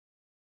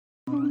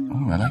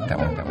I like that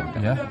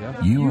one.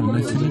 Yeah. You are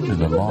listening to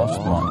the Lost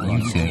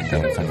Minds. You say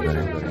that sounds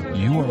better.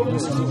 You are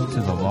listening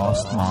to the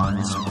Lost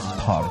Minds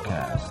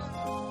podcast.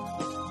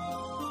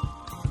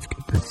 Let's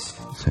get this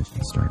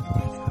session started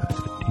with a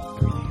deep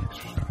breathing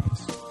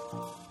exercise.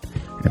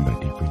 And by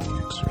deep breathing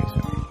exercise, I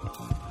mean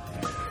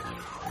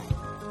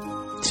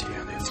see you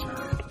on the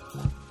inside.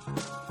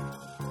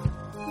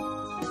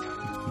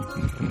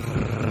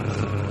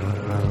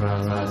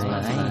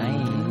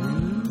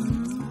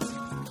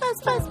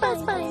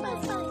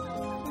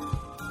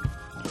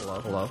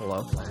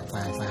 Hello.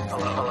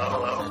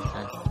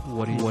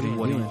 What are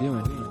you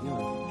doing?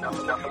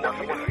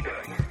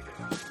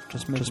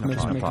 Just making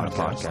a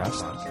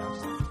podcast.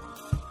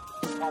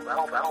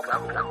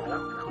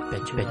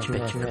 Bet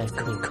you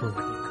cool.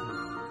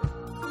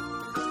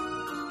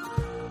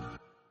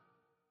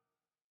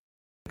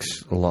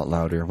 A lot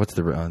louder. What's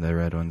the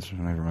red ones?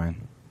 Never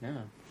mind. Yeah,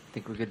 I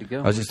think we're good to go.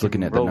 I was just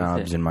looking at the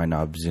knobs, and my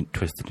knobs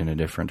twisted in a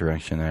different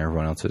direction than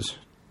everyone else's.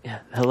 Yeah,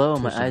 hello,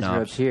 my eyes are up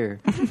knobs. here.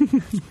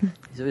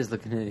 He's always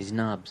looking at these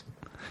knobs.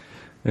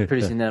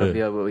 Pretty soon that'll be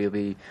you'll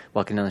be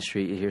walking down the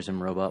street, you hear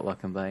some robot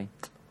walking by.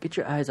 Get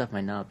your eyes off my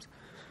knobs.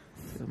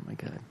 Oh my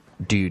god.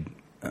 Dude,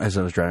 as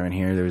I was driving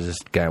here, there was this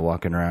guy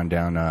walking around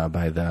down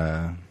by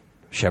the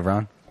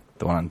Chevron,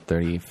 the one on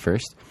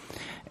 31st,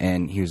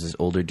 and he was this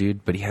older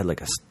dude, but he had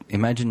like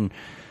imagine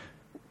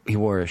he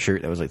wore a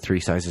shirt that was like 3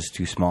 sizes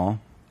too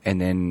small,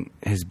 and then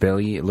his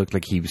belly, it looked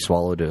like he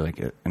swallowed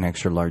an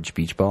extra large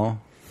beach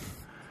ball.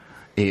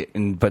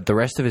 But the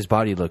rest of his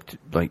body looked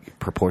like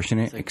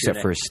proportionate, like except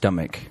for his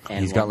stomach.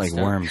 He's got like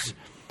stuff. worms,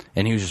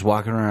 and he was just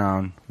walking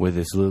around with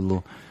this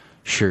little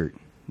shirt.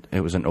 It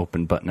was an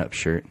open button-up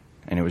shirt,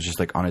 and it was just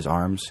like on his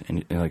arms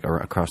and like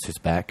across his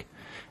back,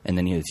 and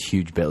then he had this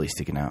huge belly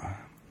sticking out.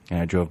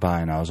 And I drove by,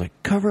 and I was like,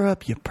 "Cover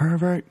up, you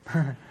pervert!"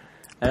 I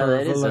know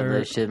that is some of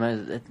that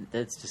shit.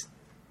 That's just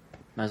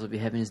might as well be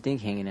having his dink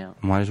hanging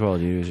out. Might as well,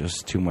 dude. It's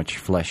just too much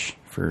flesh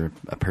for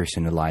a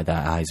person to lie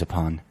that eyes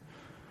upon.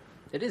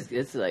 It is.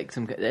 It's like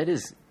that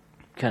is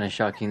kind of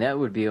shocking. That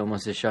would be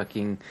almost as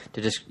shocking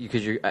to just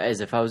because you're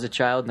as if I was a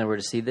child and I were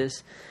to see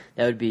this.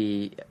 That would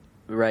be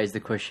raise the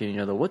question.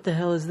 What the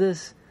hell is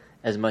this?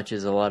 As much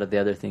as a lot of the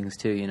other things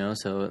too.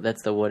 So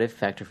that's the what if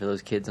factor for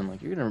those kids. I'm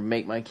like, you're gonna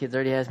make my kids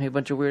already ask me a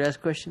bunch of weird ass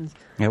questions.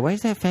 Yeah, why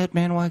is that fat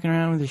man walking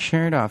around with his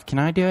shirt off? Can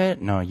I do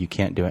it? No, you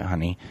can't do it,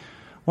 honey.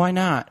 Why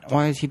not?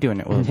 Why is he doing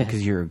it? Well,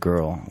 because you're a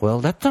girl. Well,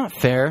 that's not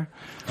fair.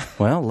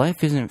 Well,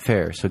 life isn't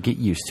fair, so get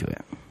used to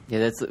it.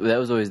 Yeah, that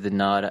was always the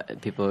nod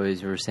people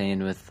always were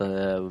saying with,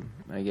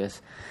 I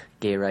guess,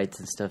 gay rights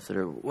and stuff.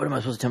 What am I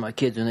supposed to tell my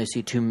kids when they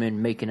see two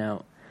men making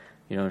out?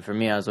 And for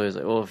me, I was always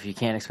like, well, if you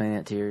can't explain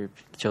that to your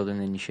children,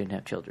 then you shouldn't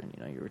have children.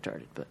 You're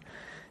retarded. But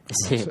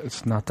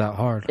It's not that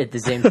hard. at the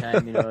same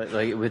time,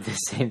 like with the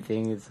same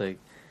thing, it's like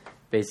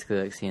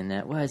basically like seeing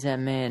that. Why is that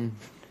man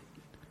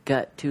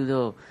got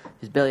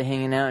his belly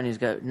hanging out and he's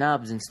got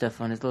knobs and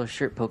stuff on his little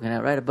shirt poking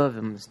out right above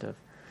him and stuff?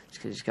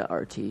 Just because he's got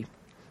RT.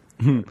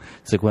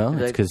 It's like, well,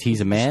 it's because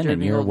he's a man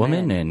and you're a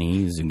woman and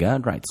he's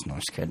got rights. No, I'm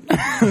just kidding.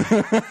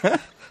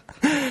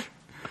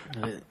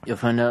 You'll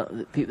find out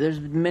that there's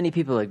many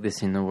people like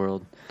this in the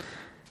world.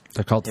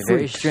 They're called They're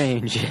very freaks.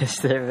 strange. Yes,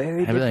 they're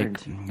very I'd be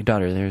different. like,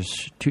 daughter,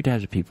 there's 2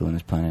 types of people on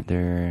this planet.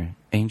 There are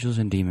angels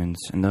and demons.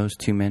 And those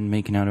 2 men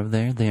making out over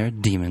there, they are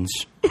demons.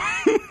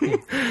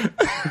 It's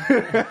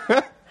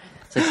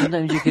like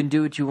sometimes you can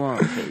do what you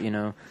want,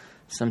 but,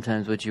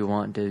 sometimes what you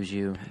want does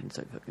you. It's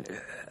like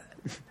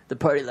the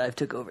party life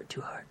took over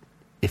too hard.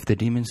 If the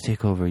demons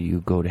take over,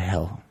 you go to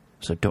hell.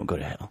 So don't go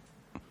to hell.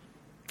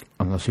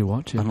 Unless you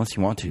want to. Unless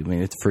you want to. I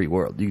mean, it's a free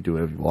world. You can do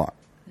whatever you want.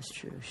 That's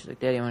true. She's like,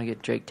 Daddy, I want to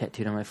get Drake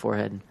tattooed on my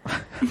forehead. At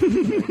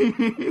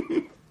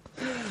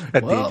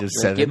the age of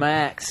 7. Get my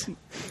axe. What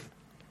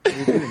are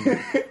you doing?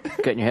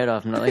 Cutting your head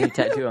off. I'm not letting you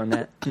tattoo on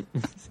that.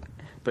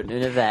 Putting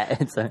into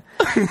that. It's like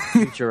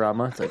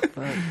Futurama. It's like,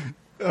 fuck.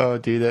 Oh,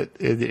 dude,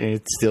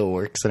 it still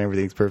works and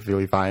everything's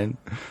perfectly fine.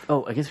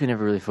 Oh, I guess we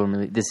never really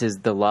formally. This is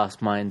the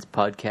Lost Minds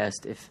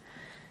podcast. If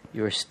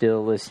you're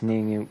still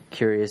listening and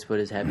curious what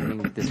is happening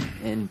with this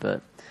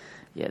but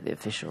yeah, the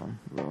official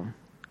rule.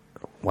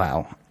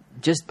 Wow.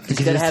 Just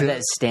gotta have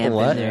that stamp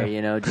in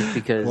there, just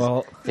because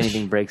if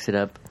anything breaks it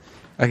up.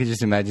 I could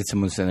just imagine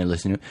someone sitting there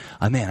listening to it.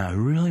 Oh, man, I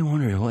really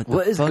wonder what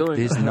the fuck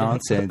this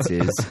nonsense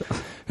is.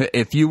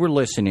 If you were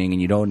listening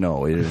and you don't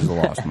know, it is the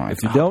Lost Minds.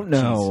 If you don't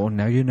know,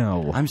 now you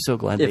know. I'm so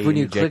glad If they when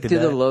you click injected through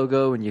that. the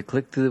logo, when you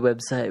click through the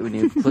website, when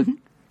you click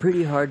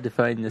pretty hard to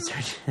find the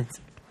search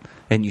answer.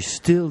 And you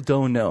still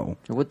don't know.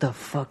 What the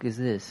fuck is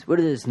this? What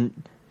is this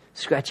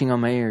scratching on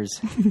my ears?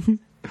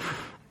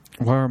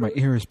 Why are my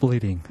ears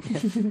bleeding?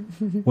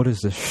 What is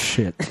this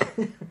shit?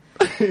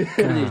 What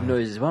are these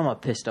noises? Why am I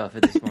pissed off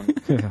at this one?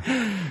 Yeah.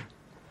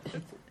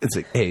 It's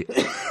like, hey,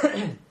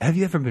 have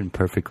you ever been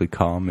perfectly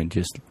calm and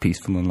just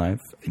peaceful in life,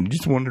 and you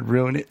just want to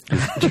ruin it?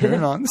 Just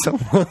turn on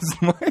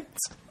someone's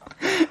lights.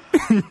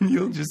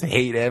 You'll just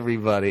hate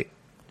everybody.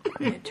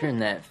 Yeah, turn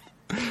that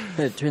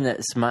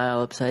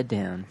smile upside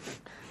down.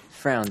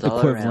 Frowns all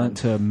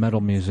Equivalent around. to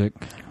metal music.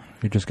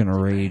 You're just gonna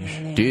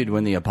rage. Dude,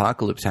 when the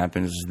apocalypse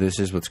happens, this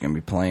is what's going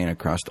to be playing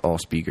across all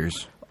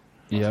speakers.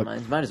 Yep.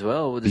 Might as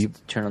well. We'll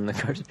just turn on the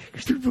car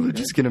speakers. People are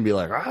just going to be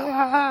like,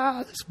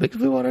 this makes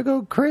me want to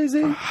go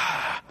crazy.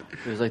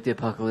 It was like the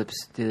apocalypse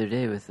the other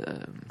day with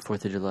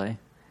 4th of July.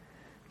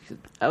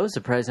 I was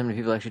surprised how many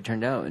people actually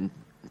turned out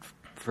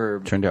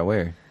for Turned out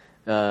where?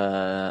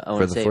 I For want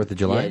the to say 4th of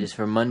July? Yeah, just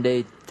for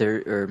Monday,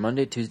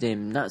 Monday, Tuesday,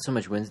 not so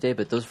much Wednesday,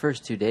 but those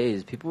first 2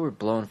 days, people were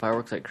blowing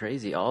fireworks like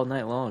crazy all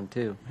night long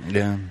too.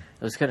 Yeah.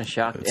 I was kind of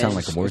shocked. It sounded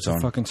like a war It's a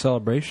zone. fucking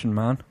celebration,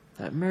 man.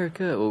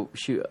 America. Oh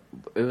shoot!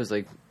 It was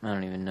like I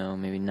don't even know,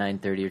 maybe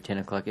 9:30 or 10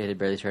 o'clock. It had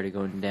barely started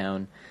going down,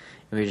 and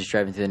we were just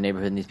driving through the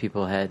neighborhood, and these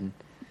people had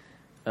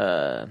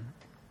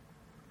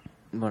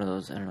one of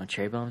those, I don't know,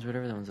 cherry bombs or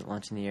whatever, the ones that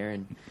launch in the air,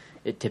 and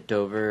it tipped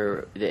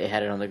over. They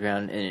had it on the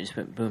ground, and it just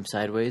went boom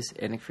sideways,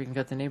 and it freaking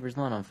got the neighbor's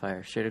lawn on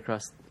fire straight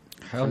across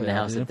from the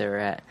house that they were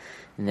at,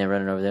 and they're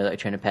running over there like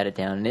trying to pat it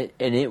down,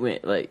 and it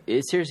went like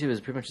it seriously was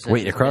pretty much. The size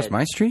Wait, of his across head.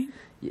 my street?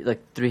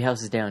 Like 3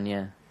 houses down,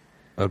 yeah.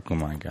 Oh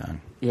my God.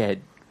 Yeah,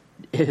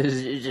 it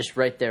was just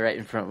right there, right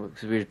in front,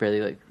 because we were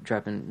barely like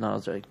dropping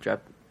Noddles, like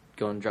drop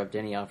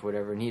Denny off or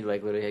whatever, and he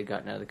like literally had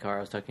gotten out of the car. I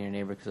was talking to your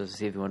neighbor because I was to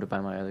see if he wanted to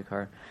buy my other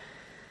car,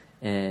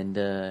 and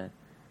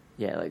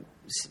yeah, like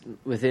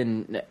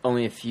within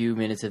only a few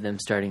minutes of them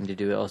starting to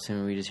do it, all of a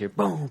sudden we just hear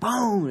boom,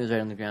 boom. It was right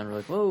on the ground. We're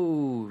like,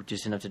 whoa,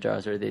 just enough to draw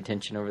sort of the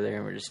attention over there,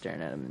 and we're just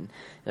staring at him and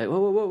like, whoa,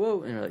 whoa, whoa,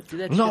 whoa, and we're like, dude,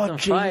 that shit's on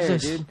fire,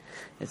 dude.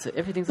 It's like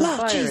everything's on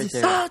fire right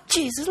there. Lord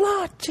Jesus,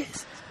 Lord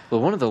Jesus. Well,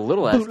 one of the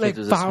little ass Bootleg kids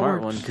was a smart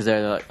fireworks. one because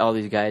like, all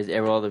these guys,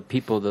 all the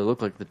people that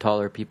look like the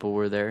taller people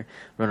were there,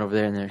 run over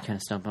there, and they're kind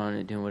of stomping on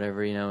it, doing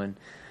whatever, you know. And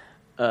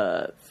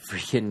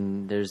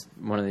freaking, there's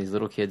one of these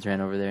little kids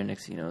ran over there. And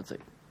next, thing you know, it's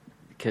like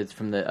kids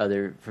from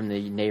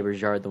the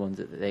neighbor's yard, the ones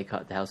that they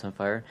caught the house on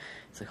fire.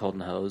 It's like holding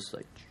the hose,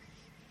 like,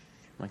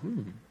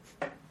 I'm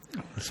like,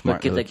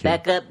 Smart kids little like,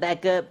 kid.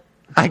 back up.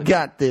 I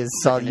got this,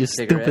 all Fucking you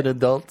cigarette. stupid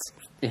adults.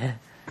 Yeah.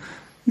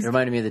 It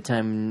reminded me of the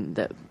time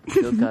that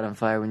field got on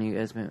fire when you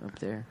guys went up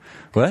there.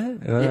 What? I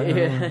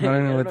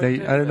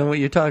don't know what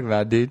you're talking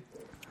about, dude.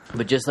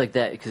 But just like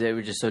that, because they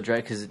were just so dry.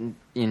 Because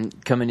in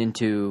coming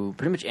into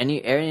pretty much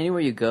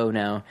anywhere you go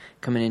now,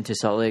 coming into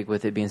Salt Lake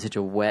with it being such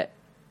a wet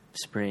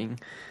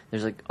spring,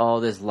 there's like all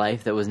this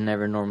life that was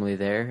never normally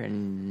there,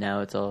 and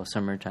now it's all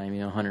summertime.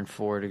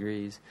 104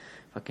 degrees,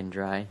 fucking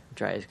dry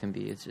as can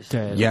be. It's just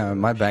Dead. Yeah,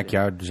 my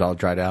backyard was all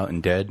dried out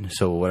and dead.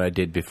 So what I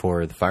did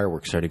before the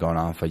fireworks started going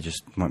off, I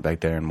just went back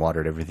there and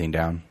watered everything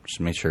down, just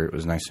to make sure it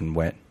was nice and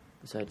wet.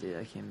 So I did.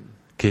 I came.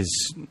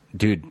 Because,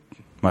 dude,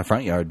 my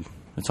front yard,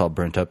 it's all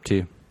burnt up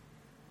too.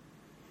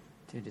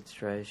 Dude, it's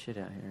dry as shit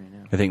out here right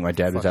now. I think my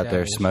dad was Fuck out there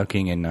yeah, it is.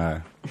 smoking,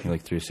 and he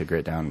like threw a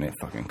cigarette down, and it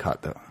fucking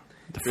caught the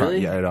front Really?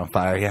 yard on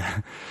fire.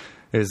 Yeah,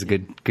 it was a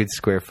good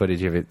square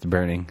footage of it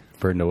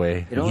burned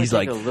away. It only He's took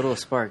like, a little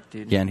spark,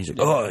 dude. yeah, and he's like,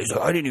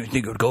 I didn't even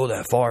think it would go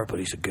that far, but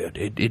he's like, good,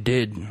 it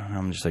did. And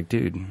I'm just like,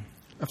 dude.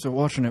 After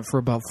watching it for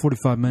about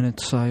 45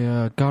 minutes,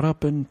 I got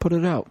up and put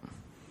it out.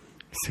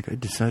 He's like, I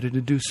decided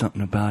to do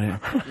something about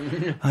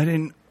it.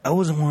 I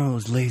wasn't one of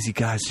those lazy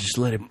guys to just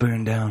let it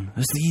burn down.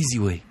 That's the easy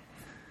way.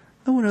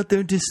 I went out there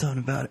and did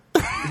something about it.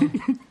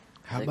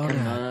 How Like, about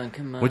come that? on,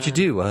 come on. What'd you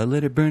do? I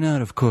let it burn out,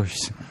 of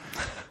course.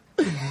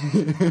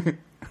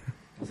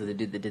 So they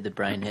did the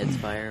Brian Heads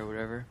fire or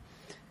whatever.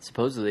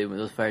 Supposedly, with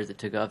those fires that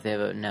took off, they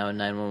have now a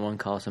 911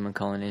 call. Someone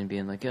calling in,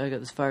 being like, "Yeah, I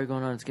got this fire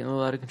going on. It's getting a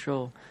little out of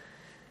control."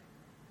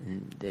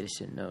 And they just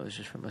didn't know it was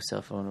just from a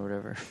cell phone or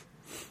whatever.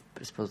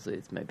 But supposedly,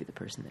 it might be the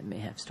person that may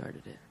have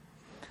started it.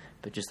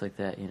 But just like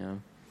that,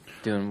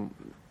 doing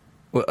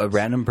Well, a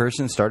random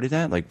person started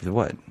that? Like,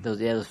 what?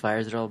 those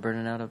fires that are all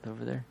burning out up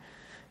over there.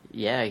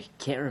 Yeah, I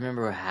can't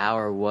remember how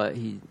or what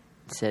he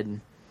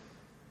said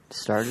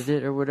started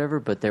it or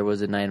whatever, but there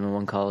was a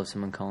 911 call of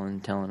someone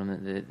calling, telling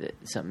them that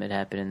something had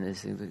happened and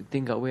this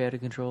thing got way out of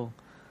control.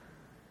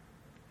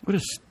 What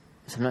a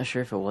So I'm not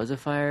sure if it was a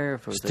fire, or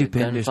if it was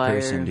stupendous like a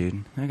gunfire. person,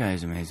 dude. That guy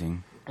is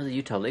amazing. Well, the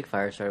Utah Lake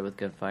fire started with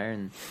gunfire,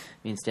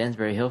 and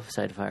Stansbury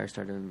Hillside fire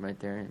started right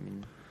there.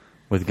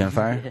 With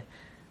gunfire?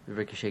 The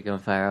ricochet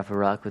gunfire off a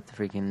rock with the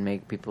freaking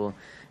make people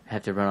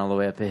have to run all the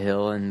way up a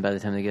hill, and by the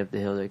time they get up the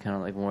hill, they're kind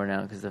of like worn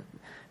out because the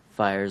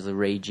fire's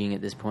raging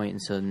at this point,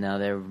 and so now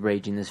they're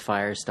raging this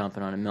fire,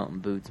 stomping on it, melting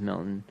boots,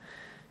 melting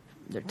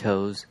their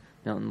toes,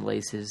 melting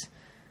laces,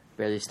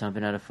 barely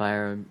stomping out a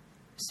fire,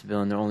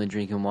 spilling their only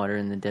drinking water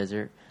in the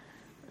desert.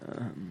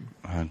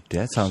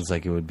 That sounds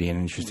like it would be an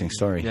interesting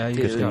story. Yeah, you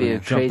Dude, just it would be gotta a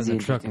jump in crazy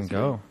the truck and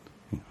go.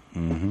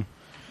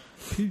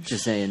 Mm-hmm.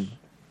 Just saying,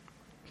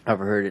 I've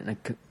overheard it in a I've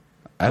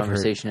heard-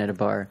 conversation at a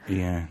bar.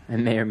 Yeah. I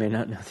may or may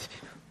not know these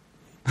people.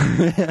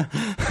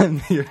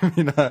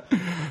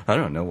 I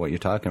don't know what you're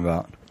talking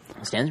about.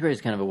 Stansbury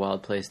is kind of a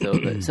wild place, though.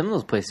 But some of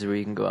those places where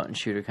you can go out and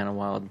shoot are kind of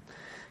wild.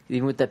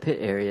 Even with that pit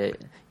area,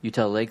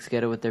 Utah Lake's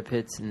got it with their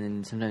pits, and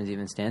then sometimes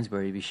even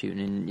Stansbury you'll be shooting,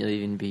 and you'll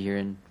even be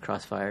hearing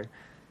crossfire.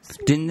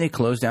 Didn't they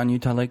close down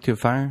Utah Lake to a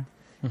fire?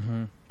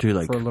 Mm-hmm. To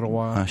like For a little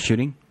while.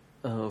 shooting?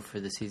 Oh, for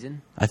the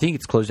season? I think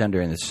it's closed down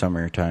during the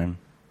summertime.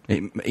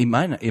 It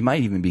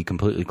might even be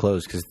completely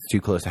closed because it's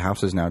too close to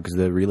houses now because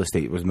the real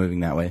estate was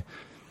moving that way.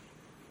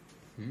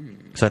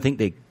 So I think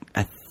they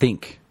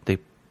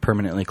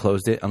permanently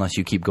closed it unless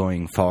you keep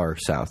going far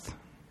south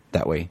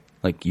that way.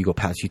 Like you go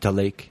past Utah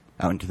Lake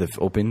out into the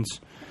opens,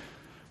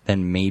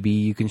 then maybe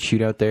you can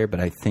shoot out there. But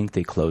I think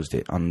they closed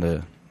it on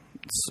the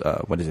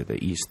the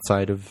east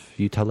side of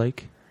Utah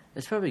Lake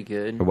That's probably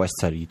good. or west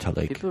side of Utah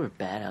Lake. People are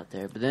bad out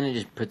there, but then it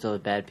just puts all the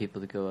bad people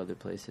to go other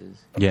places.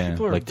 Yeah,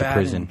 People are like the bad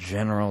prison. in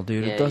general,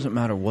 dude. Yeah, It doesn't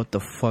matter what the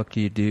fuck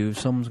you do.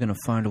 Someone's going to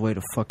find a way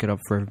to fuck it up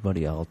for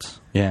everybody else.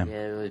 Yeah. Yeah, it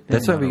really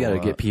That's why we matter got to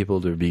what. get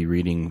people to be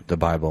reading the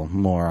Bible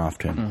more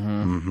often.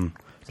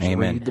 Mm-hmm.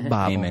 Amen. read the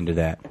Bible. Amen to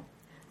that.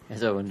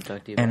 That's what I wanted to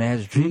talk to you about. And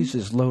as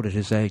Jesus loaded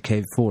his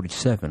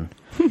AK-47,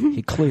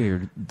 he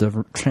cleared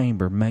the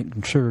chamber,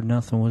 making sure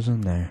nothing was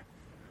in there.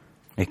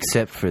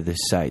 Except for the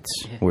sites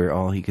where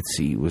all he could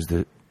see was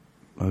the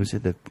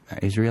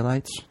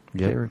Israelites?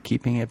 Yep. They were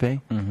keeping at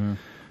bay? Mm-hmm.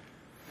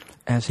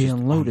 As he Just on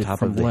unloaded top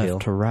from of the left hill.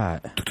 to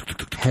right,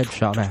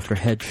 headshot after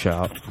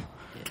headshot.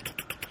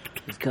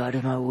 Is God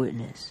is my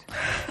witness.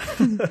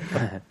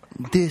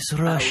 This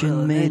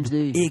Russian made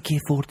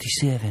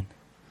AK-47.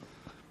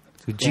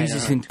 So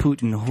Jesus and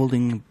Putin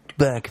holding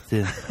back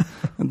the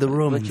But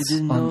Romans. you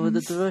didn't know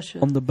that the Russia.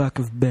 On the back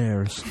of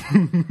bears,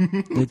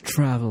 they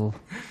travel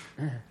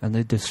and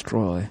they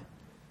destroy.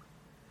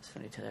 It's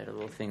funny to add a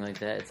little thing like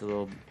that. It's a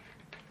little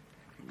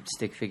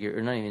stick figure,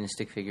 or not even a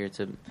stick figure. It's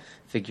a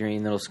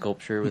figurine, little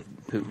sculpture with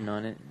Putin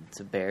on it. It's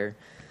a bear.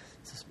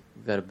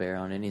 Got a bear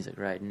on it. And he's like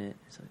riding it.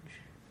 It's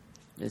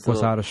a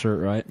Without little, a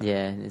shirt, right?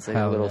 yeah, it's like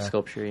Hell a little yeah.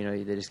 sculpture. You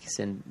know, they just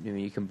send.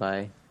 You can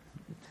buy.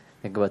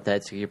 Think about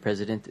that. So your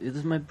president. This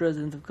is my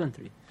president of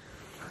country.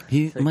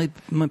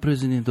 My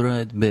president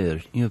ride bear.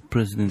 Your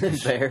president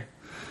is... Bear.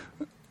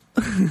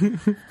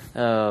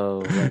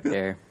 Oh, right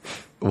bear.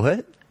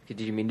 What? Did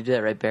you mean to do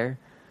that, right, bear?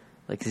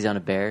 Like he's on a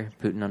bear,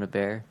 Putin on a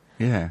bear.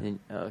 Yeah. And,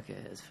 oh, okay,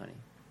 that's funny.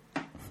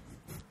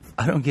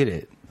 I don't get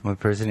it. My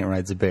president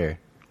rides a bear.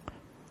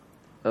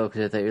 Oh,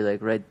 because I thought you were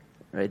like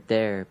right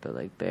there, but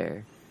like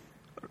bear.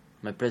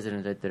 My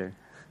president right there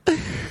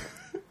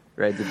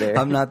rides a bear.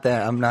 I'm not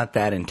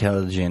that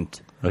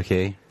intelligent,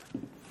 okay?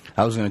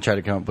 I was going to try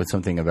to come up with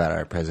something about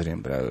our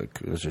president, but I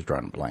was just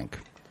drawing a blank.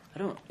 I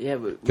don't. Yeah,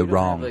 but we You're don't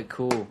wrong. have like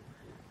cool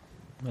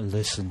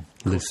Listen.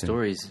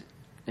 stories.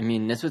 I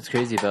mean, that's what's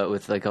crazy about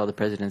with like all the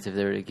presidents. If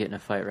they were to get in a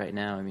fight right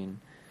now, I mean,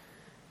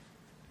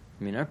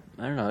 I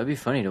don't know. It'd be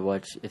funny to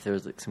watch if there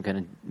was like some kind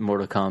of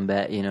Mortal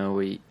Kombat, you know,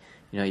 where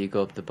you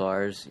go up the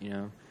bars, you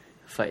know,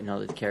 fighting all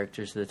the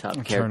characters to the top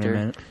character.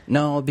 Tournament.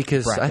 No,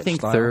 because I Bracket think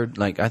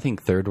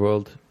style. third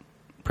world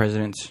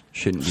presidents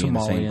shouldn't be in the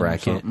Somalian same or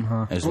bracket something,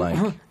 huh? as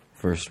like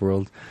first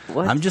world.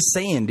 What? I'm just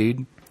saying,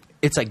 dude.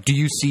 It's like, do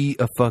you see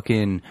a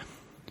fucking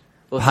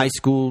Well, high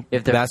school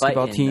if they're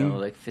basketball fighting, team? though,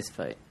 like fist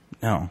fight.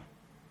 No.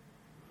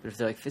 But if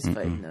they're like fist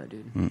fighting, though,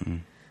 dude.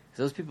 'Cause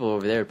those people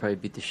over there would probably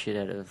beat the shit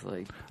out of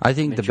like. I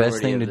think the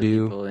best majority thing of to the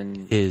do people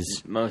in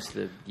is most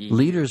of the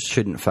leaders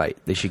shouldn't fight.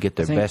 They should get I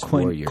their think best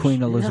Queen, warriors.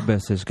 Queen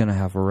Elizabeth is going to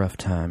have a rough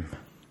time.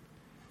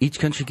 Each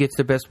country gets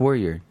their best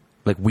warrior.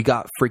 Like, we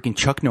got freaking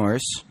Chuck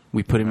Norris.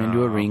 We put him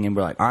into a ring, and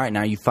we're like, all right,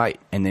 now you fight.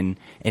 And then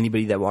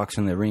anybody that walks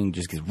in the ring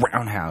just gets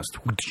roundhoused.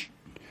 And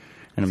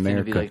It's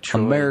gonna be like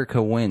Troy.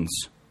 America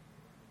wins.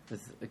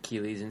 with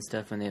Achilles and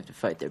stuff when they have to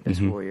fight their best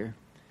Mm-hmm. warrior.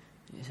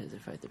 He says they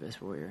fight their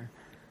best warrior.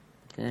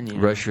 Then you know,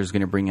 Russia's going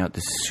to bring out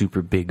this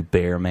super big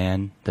bear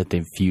man that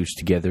they've fused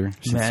together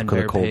since Man, the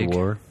bear, Cold pig.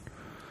 War.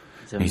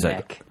 it's a he's like-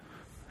 mech.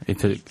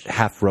 It's a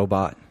half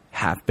robot,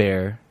 half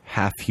bear,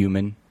 half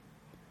human.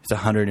 It's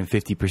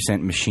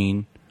 150%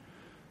 machine.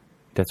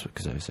 That's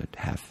because I said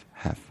half.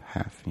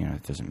 You know,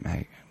 it doesn't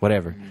matter.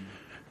 Whatever.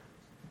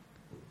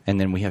 And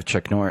then we have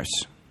Chuck Norris,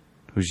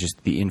 who's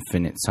just the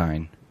infinite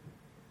sign.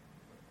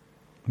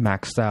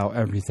 Maxed out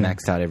everything.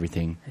 Maxed out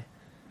everything.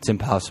 It's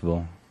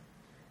impossible.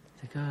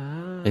 It's like,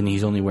 ah. And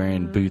he's only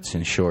wearing boots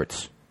and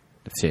shorts.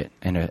 That's it.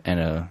 And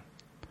a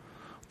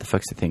what the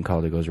fuck's the thing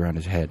called that goes around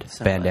his head? Sunglasses.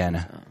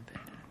 Bandana. Oh, bandana.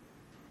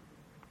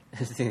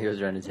 This thing that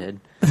goes around his head.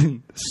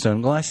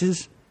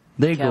 Sunglasses?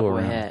 They go Cowboy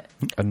around. hat.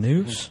 A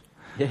noose?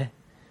 Yeah.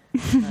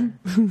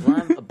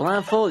 A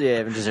blindfold? Yeah,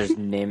 everyone just starts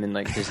naming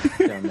like just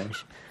dumb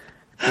shit.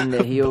 And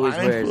that he always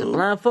wears a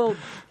blindfold.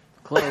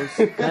 Close.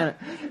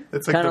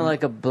 Kind of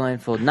like a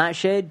blindfold.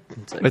 Nightshade?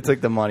 It's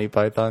like the Monty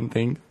Python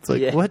thing. It's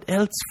like, Yeah. what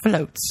else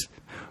floats?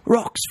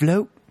 Rocks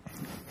float.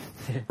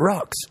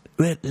 Rocks.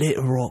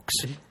 Little rocks.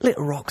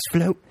 Little rocks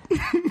float.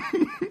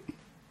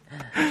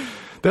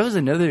 That was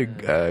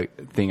another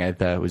thing I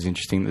thought was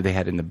interesting that they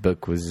had in the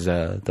book was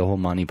the whole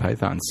Monty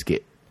Python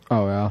skit.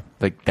 Oh, yeah.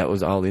 Like, that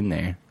was all in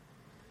there.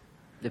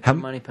 They put How-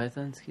 Monty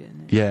Python's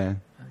getting it? Yeah.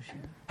 Oh, shit.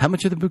 How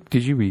much of the book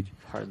did you read?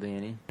 Hardly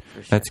any.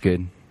 For sure. That's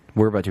good.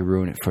 We're about to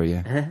ruin it for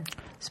you.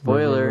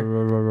 Spoiler.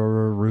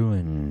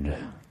 Ruined.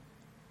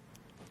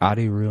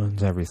 Adi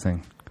ruins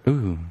everything.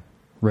 Ooh.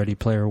 Ready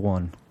Player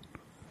One.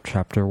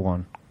 Chapter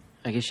 1.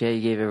 I guess, yeah,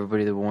 you gave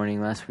everybody the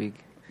warning last week.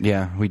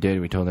 Yeah, we did.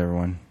 We told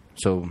everyone.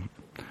 So,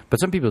 but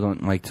some people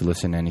don't like to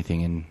listen to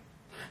anything in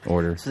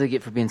order. So they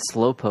get for being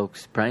slow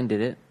pokes. Brian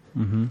did it.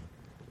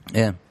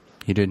 Yeah,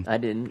 he did. I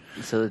didn't.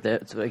 So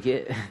that's what I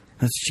get.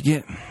 That's what you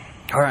get.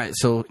 All right,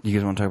 so you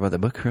guys want to talk about the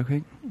book real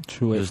quick?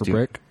 Should we wait Just for do-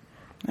 break?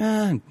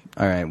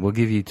 All right, we'll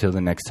give you till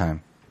the next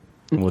time.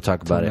 And we'll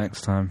talk about Till it.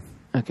 next time.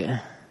 Okay.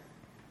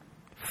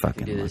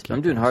 Fucking Do this. lucky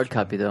I'm doing hard bastard.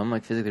 copy though. I'm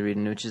like physically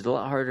reading, which is a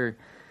lot harder.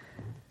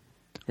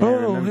 than I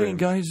Oh, remember. hey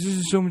guys, this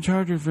is so much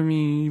harder for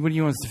me. What do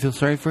you want us to feel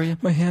sorry for you?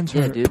 My hands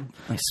Yeah, hurt. dude.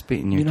 I spit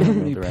in your You know how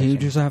general many direction.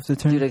 pages I have to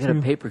turn Dude, I got a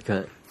through? paper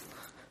cut.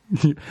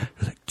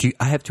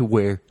 I have to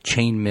wear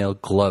chainmail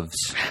gloves,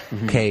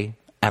 okay,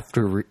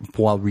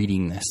 while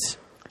reading this.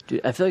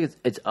 Dude, I feel like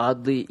it's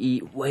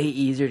oddly way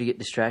easier to get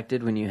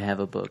distracted when you have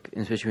a book,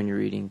 especially when you're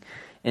reading.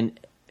 And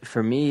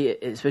for me,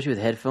 especially with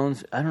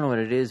headphones, I don't know what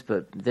it is,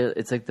 but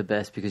it's like the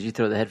best because you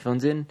throw the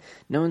headphones in,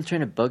 no one's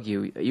trying to bug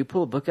you. You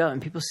pull a book out,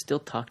 and people still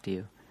talk to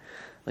you.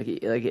 Like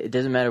it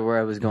doesn't matter where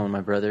I was going,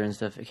 my brother and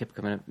stuff. It kept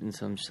coming up, and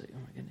so I'm just like, oh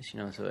my goodness, you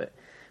know. So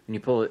when you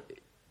pull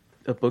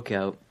a book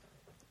out,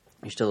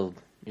 you're still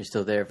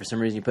there. For some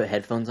reason, you put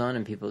headphones on,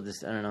 and people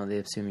just, I don't know, they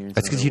assume you're in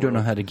That's some because other you don't know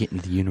world. how to get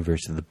into the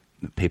universe of the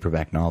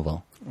paperback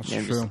novel. That's Yeah,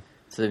 I'm true. just-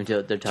 so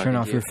they're talking Turn to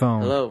off you. your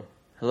phone.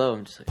 Hello.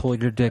 I'm just like, Pull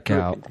your dick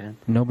Perfect, out. man.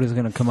 Nobody's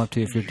going to come up to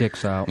you if your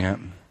dick's out. Yeah,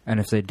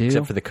 And if they do,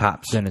 except for the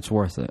cops. then it's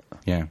worth it.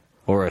 Yeah,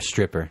 or a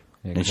stripper,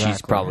 and she's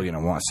Exactly. probably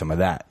gonna want some of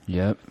that.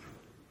 Yep.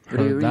 what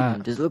are you Heard reading?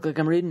 that. Does it look like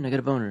I'm reading? I got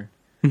a boner.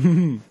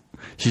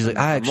 She's like,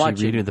 I actually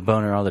watching. read with the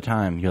boner all the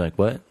time. You're like,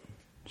 what?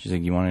 She's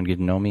like, you want to get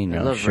to know me? And I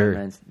you're love like, sure.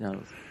 romance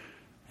novels.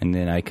 And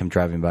then I come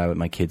driving by with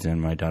my kids, and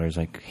my daughter's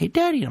like, hey,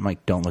 Daddy. I'm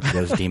like, don't look at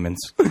those demons.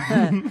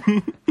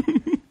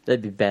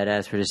 That'd be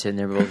badass for just sitting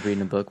there both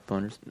reading a book.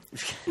 Boners.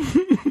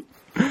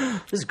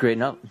 This is great.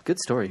 No, good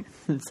story.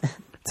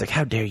 It's like,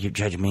 how dare you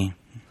judge me?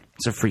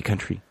 It's a free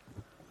country.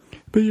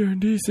 But you're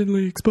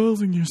indecently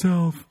exposing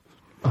yourself.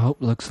 Oh,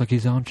 looks like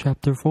he's on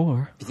chapter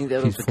 4. Do you think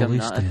that'll He's become fully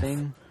not a stiff.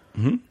 thing?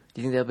 Hmm? Do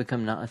you think that'll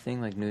become not a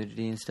thing, like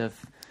nudity and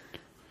stuff,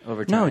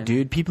 over time? No,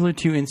 dude. People are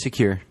too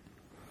insecure.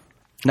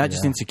 Not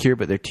just Yeah. insecure,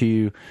 but they're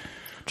too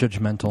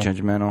Judgmental.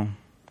 judgmental.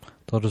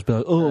 They'll just be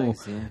like, oh, I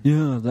see.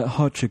 yeah, that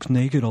hot chick's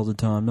naked all the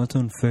time. That's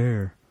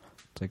unfair.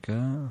 It's like,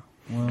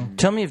 well.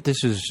 Tell me if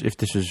this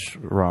is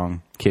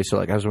wrong. Okay, so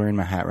like I was wearing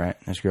my hat, right?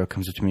 This girl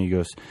comes up to me and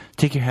goes,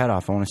 take your hat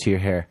off. I want to see your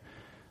hair.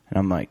 And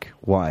I'm like,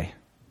 why?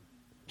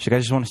 She's like, I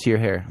just want to see your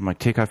hair. I'm like,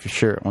 take off your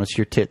shirt. I want to see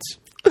your tits.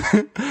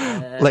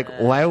 Like,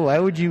 why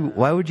would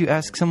you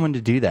ask someone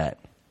to do that?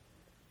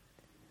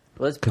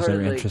 Well, that's Because part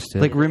they're of,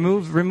 interested. Like,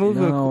 remove No, an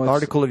it's-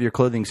 article of your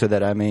clothing so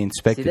that I may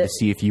inspect See it to that-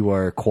 see if you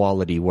are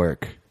quality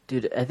work.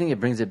 Dude, I think it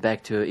brings it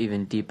back to an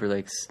even deeper,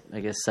 like, I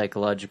guess,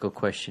 psychological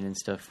question and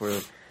stuff where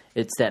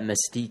it's that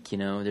mystique, you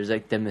know? There's,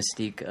 like, the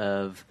mystique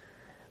of,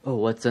 oh,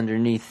 what's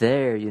underneath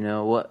there, you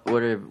know? What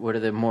are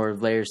the more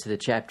layers to the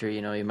chapter,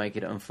 you know? You might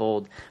get to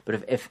unfold.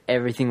 But if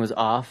everything was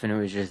off and it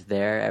was just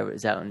there, it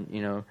was out, and,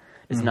 you know,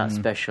 it's not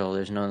special.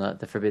 There's not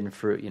the forbidden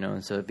fruit, you know?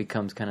 And so it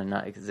becomes kind of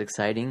not as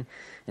exciting.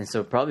 And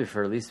so probably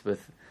for at least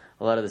with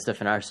a lot of the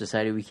stuff in our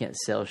society, we can't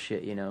sell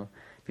shit, you know?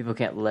 People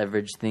can't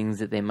leverage things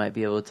that they might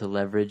be able to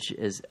leverage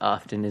as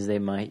often as they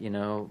might, you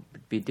know,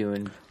 be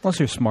doing. Unless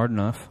you're smart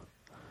enough.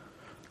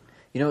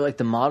 You know, like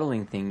the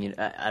modeling thing. You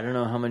know, I don't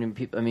know how many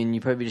people. I mean,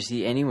 you probably just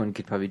see anyone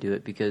could probably do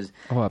it because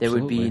Oh, there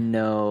would be absolutely.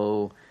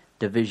 no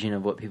division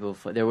of what people.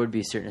 There would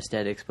be certain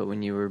aesthetics, but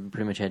when you were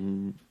pretty much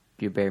had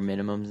your bare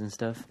minimums and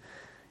stuff,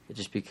 it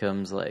just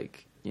becomes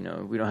like, you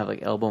know, we don't have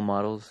like elbow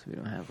models. We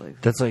don't have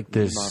like That's like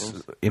knee this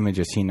models. image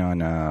I seen on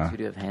We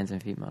do have hands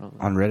and feet models.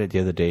 on Reddit the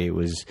other day. It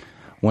was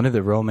one of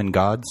the Roman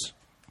gods.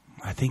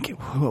 I think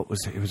what was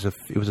it?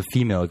 It was a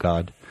female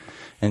god,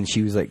 and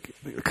she was like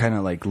kind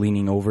of like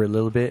leaning over a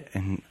little bit,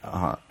 and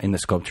in the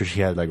sculpture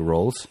she had like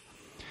rolls,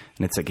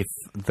 and it's like if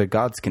the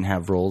gods can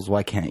have rolls,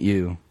 why can't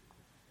you?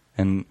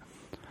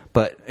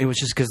 But it was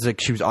just because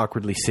like she was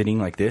awkwardly sitting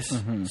like this,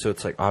 so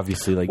it's like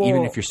obviously like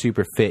even Well- if you're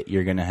super fit,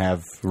 you're gonna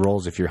have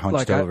rolls if you're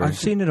hunched Like, over. I've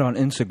seen it on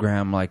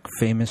Instagram, like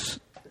famous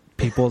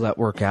people that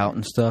work out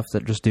and stuff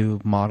that just do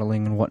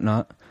modeling and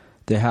whatnot.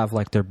 They have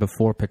like their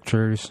before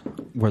pictures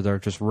where they're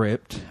just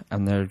ripped,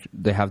 and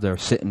they have their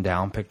sitting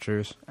down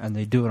pictures, and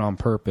they do it on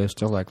purpose.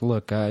 They're like,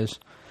 look, guys,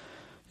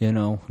 you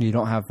know, you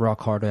don't have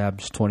rock hard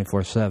abs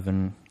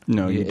 24/7.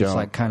 No, you It's don't.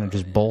 like kind of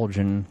just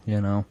bulging,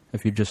 you know,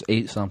 if you just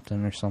ate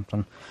something or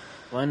something.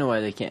 Well, I know why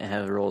they can't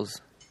have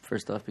roles.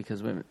 First off,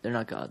 because women, they're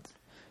not gods,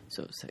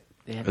 so it's like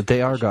they have. But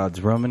they are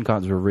gods. Roman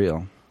gods were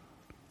real.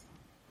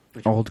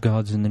 Old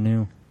gods in the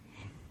new.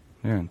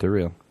 Yeah, they're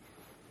real.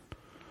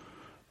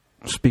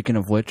 Speaking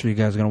of which, are you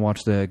guys going to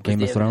watch the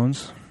Game of the-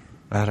 Thrones?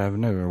 I've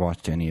never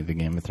watched any of the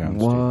Game of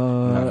Thrones. What?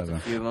 Dude. None of them.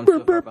 Few of them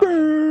so far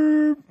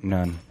behind.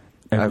 None.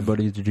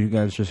 Everybody, did you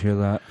guys just hear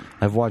that?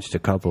 I've watched a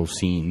couple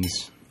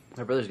scenes.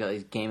 My brother's got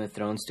these Game of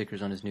Thrones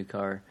stickers on his new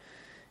car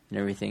and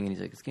everything, and he's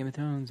like, "It's Game of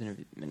Thrones," and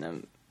everything. And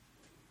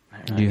I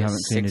don't know, You I guess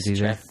haven't seen it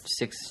either?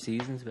 6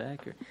 seasons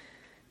back, or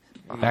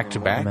Back to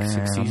back, Man, 6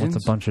 I'm seasons.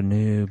 with a bunch of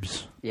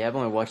noobs. yeah, I've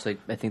only watched like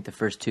I think the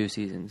first 2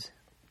 seasons.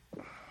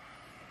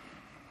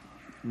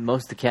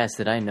 Most of the cast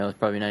that I know is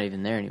probably not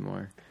even there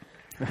anymore.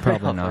 They're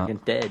Probably all not.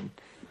 fucking dead.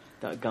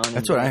 Gone.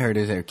 That's what I heard.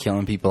 Is they're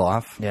killing people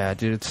off Yeah,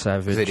 dude, it's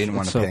savage. because they didn't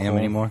want It's to so pay them cool.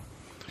 anymore.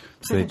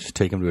 So they just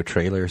take them to a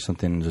trailer or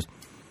something and just.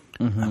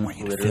 I want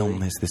you to Literally. film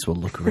this. This will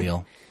look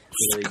real.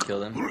 Literally kill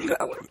them.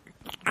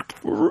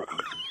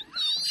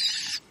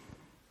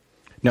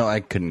 No,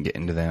 I couldn't get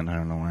into that. I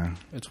don't know why.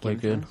 It's way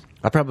good.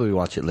 I'll probably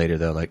watch it later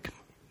though. Like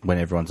when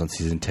everyone's on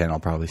season 10, I'll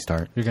probably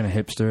start. You're gonna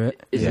hipster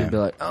it. Is You're it- gonna be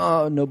like,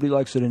 oh, nobody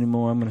likes it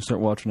anymore. I'm gonna start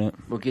watching it.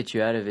 What gets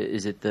you out of it?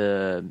 Is it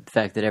the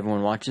fact that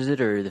everyone watches it,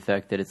 or the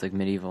fact that it's like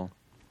medieval,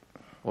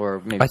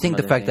 or maybe? I think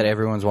the some fact other that thing?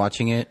 everyone's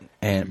watching it,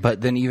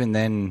 but then even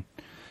then,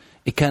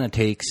 it kind of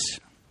takes.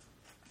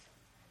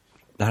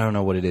 I don't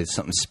know what it is.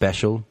 Something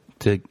special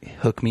to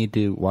hook me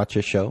to watch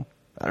a show.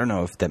 I don't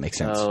know if that makes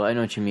sense. Oh, I know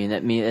what you mean.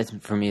 That's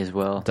for me as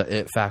well. The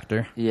it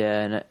factor.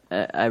 Yeah,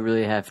 and I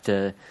really have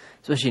to,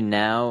 especially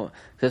now.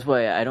 That's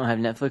why I don't have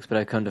Netflix, but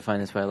I come to find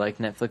that's why I like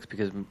Netflix,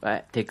 because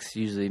it takes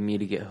usually me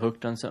to get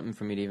hooked on something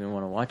for me to even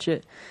want to watch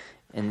it,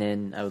 and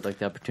then I would like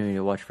the opportunity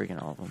to watch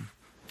freaking all of them.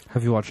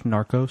 Have you watched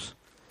Narcos?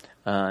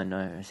 No, I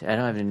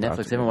don't have any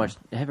Netflix.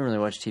 I haven't really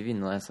watched TV in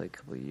the last like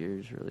couple of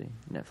years. Really,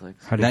 Netflix.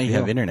 How do Now you you feel?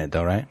 have internet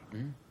though, right?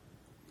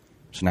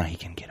 So now he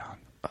can get on.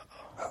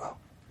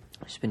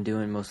 I've just been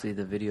doing mostly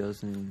the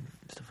videos and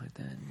stuff like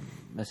that, and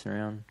messing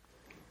around.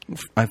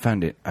 I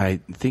found it.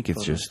 I think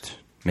it's Photos. just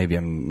maybe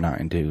I'm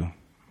not into.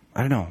 I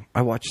don't know.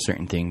 I watch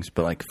certain things,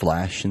 but like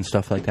Flash and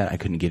stuff like that, I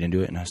couldn't get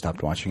into it, and I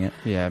stopped watching it.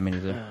 Yeah, me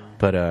neither.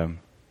 But I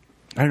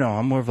don't know.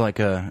 I'm more of like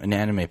an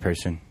anime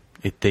person.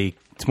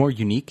 It's more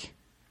unique.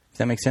 Does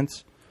that make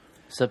sense?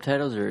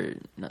 Subtitles or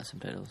not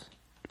subtitles?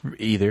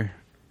 Either.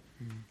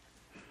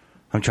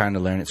 I'm trying to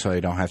learn it so I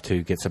don't have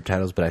to get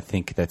subtitles, but I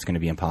think that's going to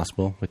be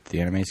impossible with the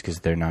animes because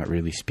they're not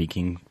really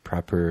speaking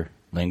proper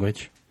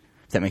language.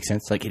 If that makes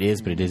sense? Like it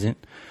is, but it isn't.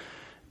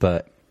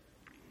 But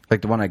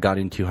like the one I got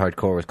into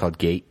hardcore was called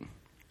Gate,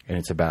 and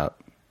it's about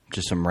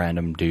just some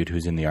random dude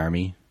who's in the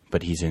army,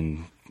 but he's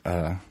in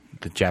the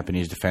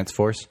Japanese Defense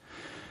Force,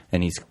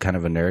 and he's kind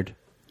of a nerd.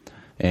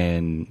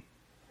 And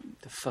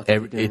The fuck are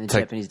you doing in the it's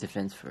like- Japanese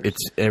Defense Force?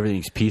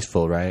 everything's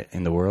peaceful, right,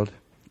 in the world.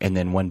 And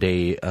then one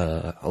day,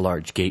 a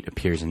large gate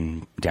appears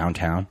in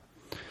downtown,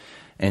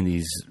 and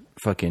these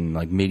fucking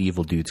like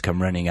medieval dudes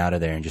come running out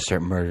of there and just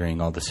start murdering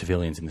all the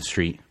civilians in the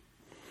street.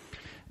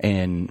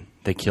 And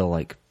they kill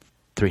like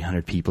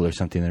 300 people or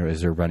something there as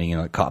they're running,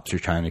 and like cops are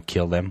trying to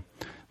kill them,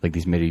 like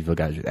these medieval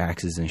guys with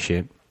axes and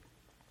shit.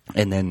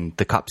 And then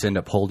the cops end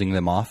up holding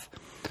them off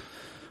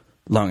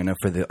long enough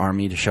for the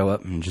army to show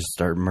up and just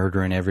start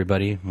murdering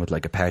everybody with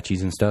like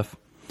Apaches and stuff.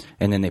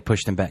 And then they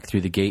push them back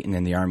through the gate, and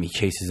then the army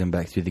chases them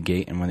back through the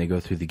gate. And when they go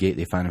through the gate,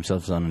 they find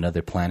themselves on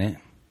another planet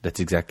that's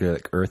exactly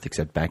like Earth,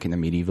 except back in the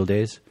medieval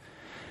days.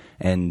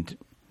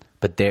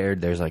 But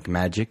there's like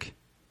magic,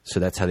 so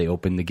that's how they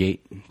opened the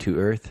gate to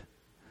Earth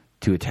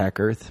to attack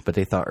Earth. But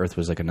they thought Earth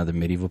was like another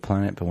medieval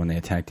planet, but when they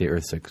attacked it,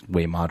 Earth's like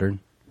way modern.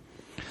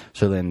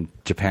 So then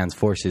Japan's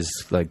forces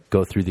like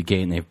go through the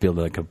gate, and they build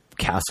like a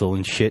castle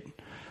and shit,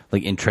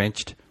 like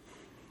entrenched.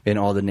 And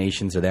all the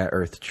nations of that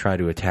Earth try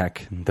to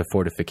attack the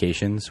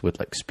fortifications with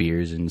like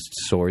spears and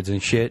swords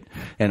and shit,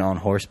 and on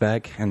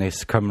horseback. And they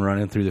come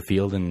running through the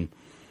field, and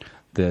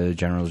the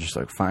generals just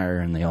like fire,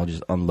 and they all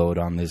just unload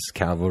on this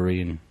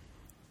cavalry, and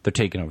they're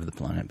taking over the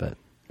planet. But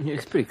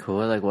It's pretty cool.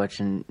 I like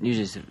watching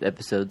usually some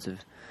episodes of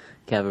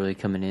cavalry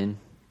coming in.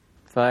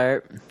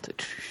 Fire.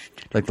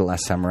 It's like The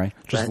Last Samurai.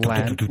 Just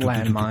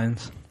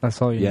landmines. That's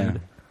all you Yeah.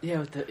 need. yeah,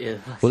 with the, yeah.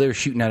 Well, they were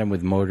shooting at them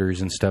with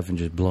mortars and stuff and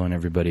just blowing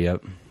everybody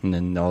up. And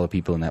then all the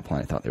people in that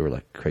planet thought they were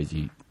like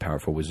crazy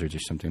powerful wizards or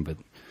something. But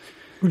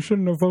We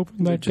shouldn't have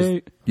opened that just,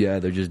 gate. yeah,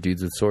 they're just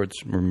dudes with swords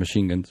or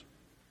machine guns.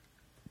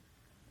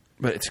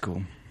 But it's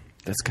cool.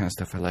 That's the kind of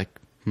stuff I like.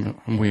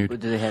 I'm weird.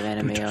 Do they have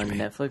anime Don't touch on me.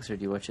 Netflix, or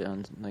do you watch it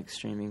on like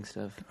streaming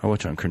stuff? I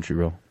watch it on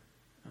Crunchyroll.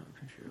 Oh,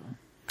 Crunchyroll.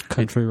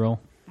 Country roll.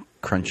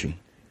 Crunchy.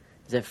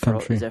 Is that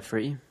Country. Is that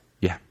free?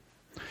 Yeah.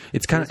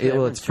 It's kind of, Yes,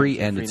 well, it's free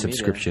and free it's media.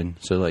 subscription.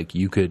 So, like,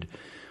 you could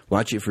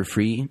watch it for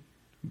free,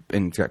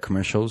 and it's got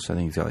commercials. I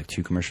think it's got like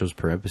 2 commercials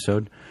per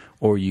episode.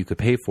 Or you could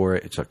pay for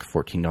it. It's like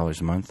 $14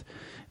 a month.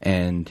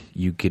 And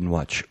you can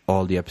watch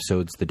all the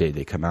episodes the day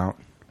they come out,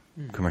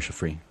 commercial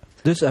free.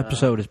 This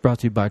episode is brought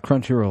to you by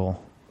Crunchyroll.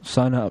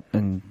 Sign up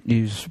and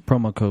use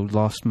promo code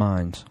Lost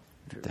Minds.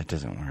 That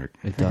doesn't work.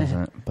 It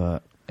doesn't,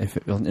 but if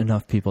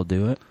enough people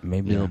do it,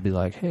 maybe Yeah. it'll be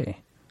like, hey,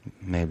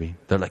 Maybe.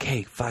 They're like,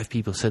 hey, 5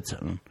 people said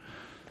something.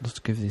 let's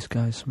give these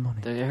guys some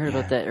money. I heard Yeah.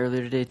 about that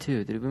earlier today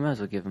too. We might as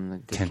well give them the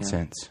 10 discount.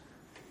 cents.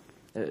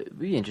 It'd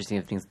be interesting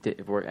if things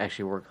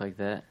actually work like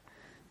that.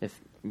 If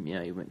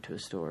you went to a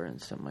store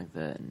and something like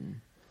that,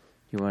 and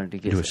you wanted to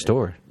get To a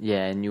store?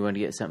 yeah, and you wanted to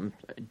get something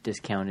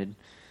discounted.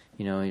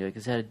 You're like,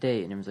 it's out of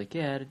date, and everyone's like,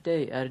 yeah, out of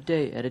date, out of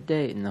date, out of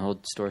date, and the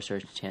whole store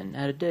starts chanting,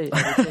 out of date,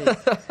 out of date.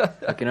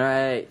 Fucking all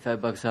right,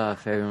 $5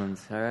 off.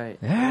 Everyone's all right.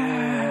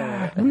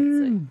 Yeah, it's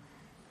like,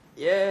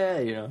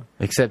 yeah,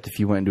 Except if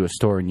you went into a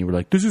store and you were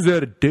like, this is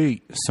out of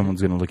date.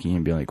 Someone's going to look at you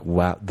and be like,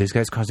 wow, this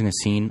guy's causing a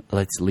scene.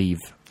 Let's leave.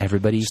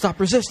 Everybody, Stop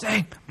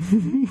resisting!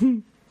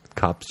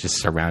 cops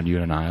just surround you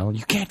in an aisle.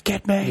 You can't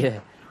get me. Yeah.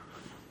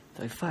 It's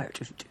like fire.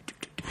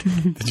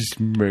 Just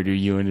murder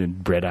you in a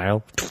bread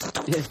aisle.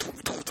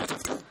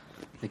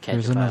 The catch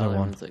There's a file, another one.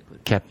 everyone's like,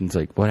 what- Captain's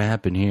like, what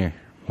happened here?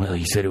 Well,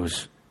 he said it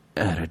was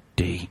out of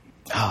date.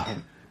 Oh,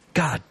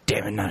 God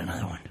damn it, not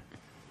another one.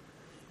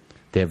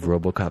 They have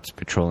RoboCops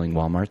patrolling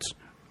Walmarts.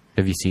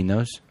 Have you seen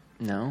those?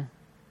 No.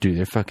 Dude,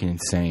 they're fucking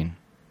insane.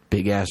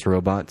 Big ass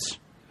robots.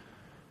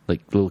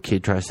 Like, little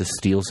kid tries to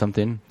steal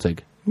something. It's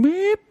like,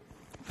 beep.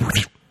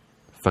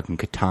 Fucking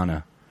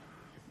katana.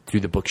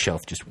 Through the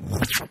bookshelf, just.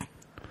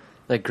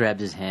 Like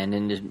grabs his hand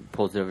and just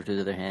pulls it over to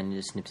his other hand and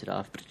just snips it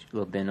off.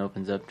 Little bin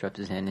opens up, drops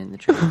his hand in the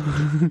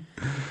tree.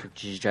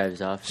 Just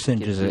drives off.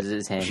 Cinches gives it.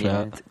 his hand. Shut.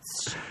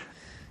 Yeah.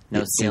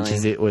 No It cinches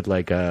stealing. it with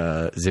like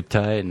a zip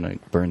tie and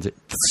like burns it.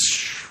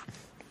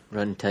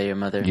 Run and tell your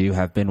mother. You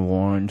have been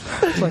warned.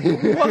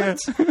 What?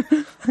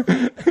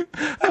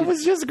 I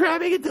was just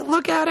grabbing it to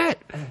look at it.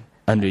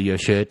 Under your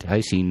shirt,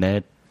 I seen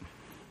that.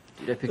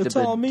 Dude, I picked It's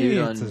up all a me,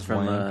 dude it's his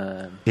from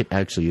Wayne. It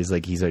actually is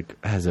like he's like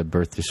has a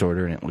birth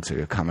disorder and it looks like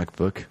a comic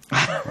book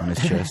on his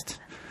chest.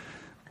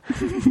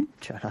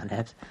 Shot on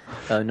abs.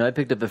 No, I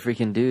picked up a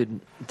freaking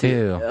dude.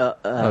 Ew.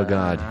 Oh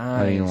God,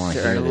 I don't even want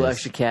To to earn hear a little this.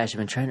 extra cash. I've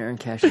been trying to earn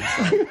cash.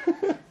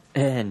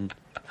 And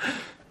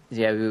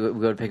yeah, we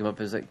go to pick him up.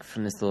 It was like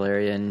from this little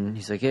area, and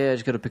he's like, "Yeah, I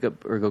just got to pick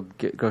up or go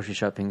get grocery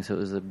shopping." So it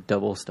was a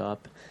double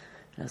stop.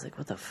 And I was like,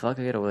 "What the fuck?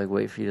 I gotta like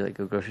wait for you to like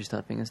go grocery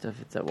shopping and stuff."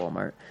 It's at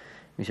Walmart.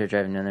 We start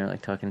driving down there,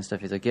 like talking and stuff.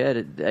 He's like,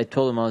 "Yeah, I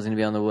told him I was gonna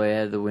be on the way. I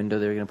had the window.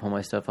 They were gonna pull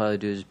my stuff. All I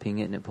do is just ping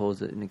it, and it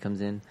pulls it, and it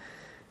comes in."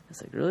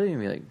 It's like, really? And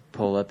we like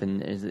pull up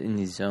and it's in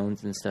these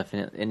zones and stuff,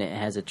 and it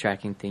has a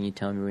tracking thing. You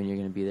tell me when you're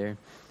gonna be there. And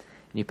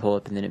you pull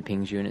up, and then it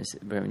pings you, and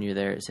but when you're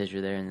there, it says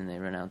you're there, and then they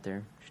run out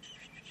there.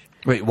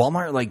 Wait,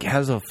 Walmart like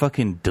has a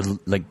fucking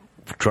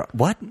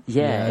what?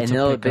 Yeah, Yeah, and it's a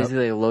they'll pickup.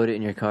 basically load it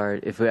in your car.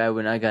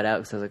 When I got out,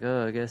 because I was like,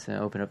 oh, I guess, and I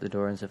open up the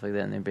door and stuff like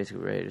that, and they're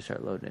basically ready to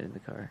start loading it in the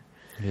car.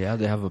 Yeah,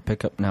 they have a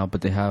pickup now,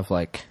 but they have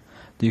like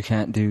you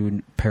can't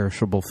do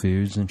perishable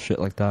foods and shit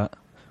like that.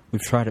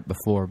 We've tried it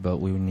before, but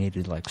we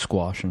needed like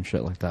squash and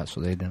shit like that,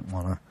 so they didn't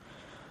want to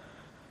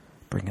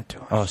bring it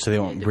to us. Oh, so they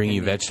won't bring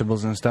you depending-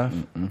 vegetables and stuff?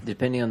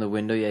 Depending on the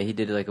window, yeah, he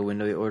did like a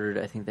window he ordered,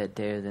 I think that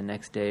day or the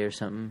next day or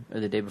something, or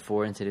the day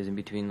before, and said it was in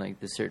between like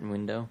the certain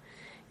window,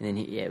 and then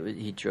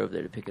he drove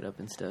there to pick it up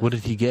and stuff. What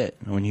did he get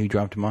when you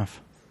dropped him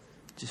off?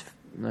 Just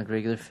like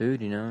regular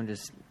food, you know,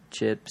 just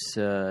chips,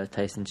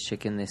 Tyson's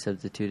chicken. They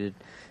substituted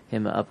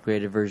him an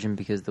upgraded version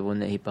because the one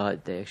that he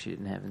bought they actually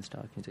didn't have in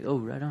stock. He's like, oh,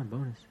 right on,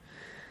 bonus.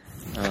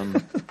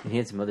 And he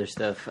had some other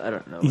stuff. I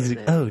don't know. He's what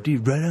like, they had. oh,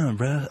 dude, right on,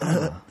 bro. Like, dude, I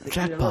love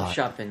jackpot.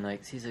 shopping.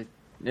 Like, he's like,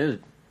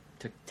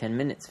 took 10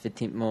 minutes,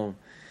 15, well,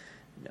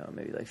 no,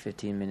 maybe like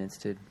 15 minutes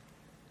to.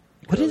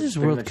 What go- is this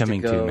pretty world much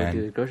coming to, go man?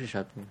 Do grocery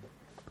shopping.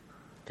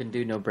 Couldn't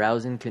do no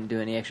browsing. Couldn't do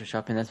any extra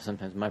shopping. That's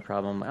sometimes my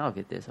problem. I'm like, I'll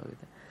get this. I'll get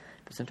that.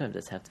 But sometimes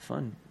that's half the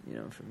fun, you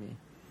know, for me.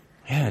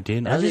 Yeah,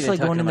 dude. I I was just even like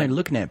going talking in there to my-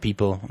 looking at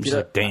people. I'm just Dude,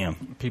 like, damn.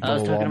 People I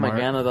was at talking to my Walmart.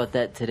 grandma about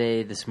that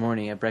this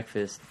morning at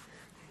breakfast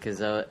because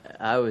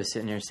I was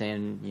sitting there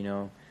saying, you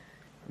know,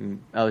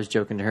 I was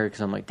joking to her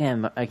because I'm like,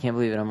 damn, I can't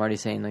believe it. I'm already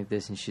saying like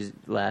this, and she's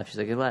laughed. She's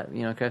like, you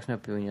know, it cracks me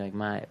up when you're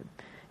like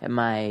at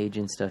my age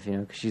and stuff, you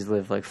know, because she's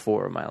lived like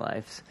 4 of my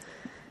lives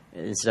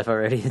and stuff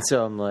already, and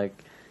so I'm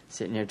like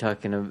sitting here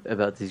talking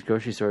about these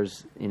grocery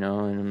stores, you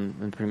know, and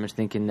I'm pretty much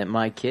thinking that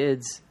my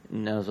kids,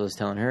 and I was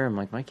telling her, I'm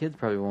like, my kids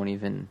probably won't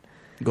even.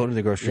 Go to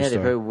the grocery Yeah, they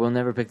store. probably will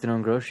never pick their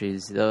own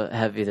groceries. They'll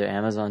have either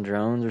Amazon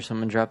drones or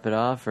someone drop it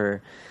off,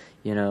 or,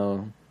 you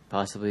know,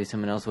 possibly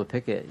someone else will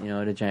pick it, you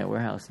know, at a giant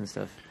warehouse and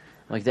stuff.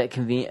 Like that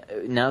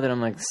convenient. Now that I'm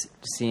like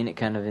seeing it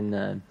kind of in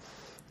the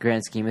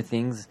grand scheme of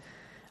things,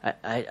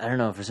 I don't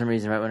know. For some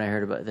reason, right when I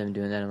heard about them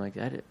doing that, I'm like,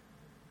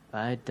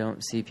 I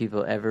don't see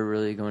people ever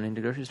really going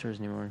into grocery stores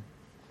anymore.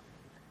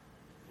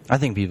 I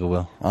think people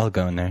will. I'll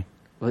go in there.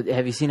 Well,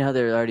 have you seen how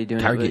they're already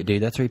doing Target, it?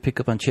 dude. That's where you pick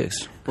up on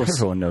chicks. Well,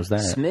 Everyone knows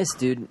that. Smith's,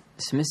 dude.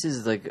 Smith's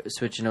is like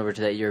switching over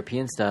to that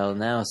European style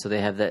now, so they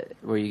have that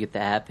where you get the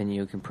app and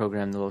you can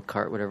program the little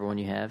cart, whatever one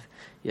you have.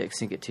 You like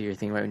sync it to your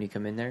thing right when you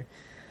come in there.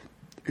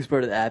 As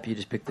part of the app, you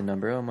just pick the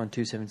number. Oh, I'm on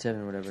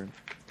 277, whatever.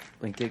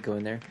 Link it, go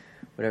in there.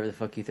 Whatever the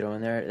fuck you throw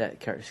in there, that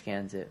cart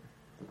scans it.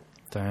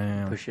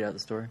 Damn. Push it out the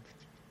store.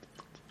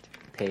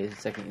 Pay the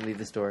second you leave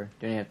the store.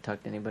 Don't even have to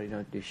talk to anybody. Don't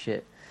have to do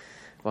shit.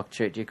 Walk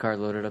straight to your car,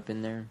 load it up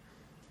in there.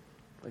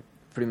 Like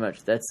pretty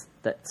much. That's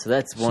that. So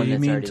that's So one. you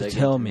that's mean already to like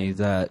tell into me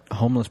that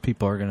homeless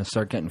people are going to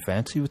start getting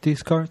fancy with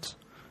these carts?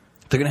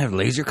 They're going to have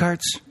laser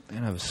carts? They're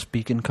going to have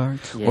speaking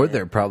carts? Yeah. Or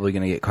they're probably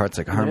going to get carts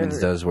like Harmon's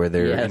Whatever. does, where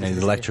they're Yeah, in I was an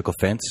gonna electrical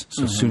fence.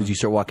 So as soon as you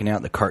start walking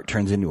out, the cart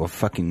turns into a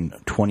fucking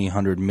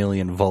 100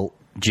 million volt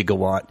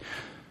gigawatt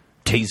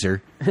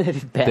taser that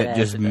Badass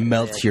just about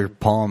melts that. your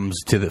palms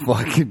to the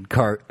fucking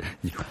cart.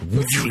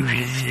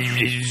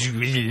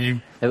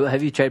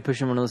 Have you tried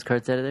pushing one of those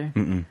carts out of there?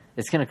 Mm-mm.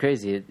 It's kind of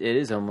crazy. It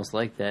is almost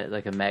like that,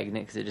 like a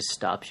magnet, because it just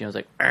stops you. It's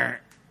like, because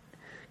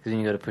when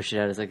you go to push it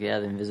out, it's like, yeah,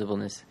 the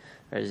invisibleness.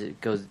 Whereas it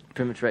goes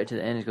pretty much right to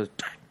the end. It goes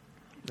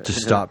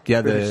Just stop.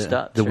 Yeah, Pretty much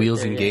stops the right wheels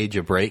there, yeah. engage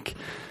a brake,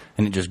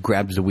 and it just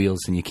grabs the wheels,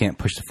 and you can't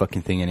push the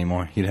fucking thing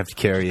anymore. You'd have to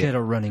carry Get it.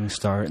 a running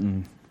start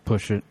and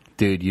push it.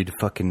 Dude, you'd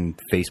fucking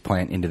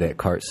faceplant into that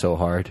cart so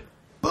hard.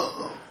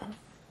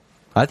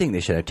 I think they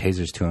should have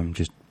tasers to him.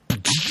 Just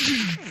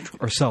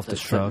Or Put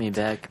self-destruct. me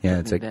back. yeah, put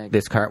it's me like back.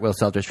 this cart will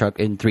self-destruct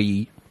in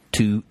 3,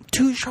 2,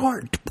 too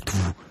short.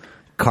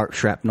 Cart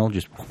shrapnel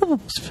just.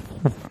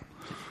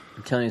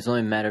 I'm telling you, it's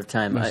only a matter of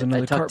time. There's I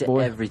another talk cart to boy.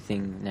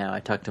 everything now. I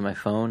talk to my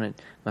phone, and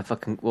my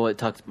fucking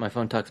my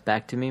phone talks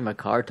back to me. My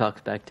car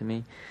talks back to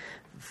me.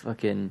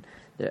 Fucking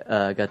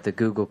got the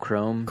Google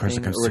Chrome. Of course,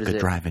 thing, I'm or what sick is of it?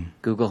 driving.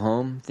 Google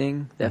Home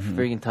thing that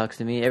freaking talks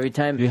to me every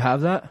time. Do you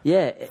have that?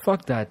 Yeah,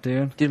 Fuck that,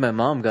 dude. dude, my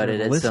mom got They're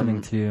it at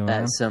listening some to you,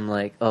 man. at some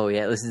like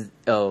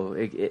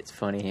it's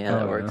funny how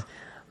that Oh, works. yeah.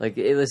 Like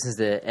it listens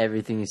to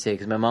everything you say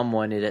because my mom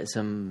wanted at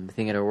some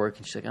thing at her work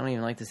and she's like, I don't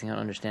even like this thing, I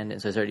don't understand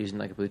it. So I started using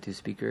like a Bluetooth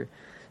speaker.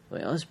 I'm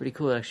like, oh, that's pretty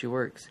cool. It actually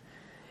works.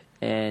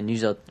 And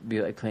usually I'll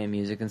be like playing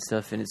music and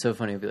stuff, and it's so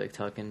funny. I'll be like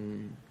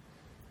talking.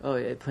 Oh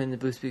yeah, playing the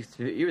Bluetooth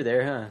speaker. You were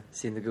there, huh?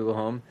 Seeing the Google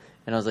Home,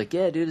 and I was like,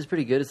 yeah, dude, it's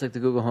pretty good. It's like the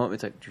Google Home.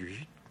 It's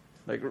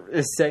like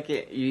a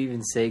second you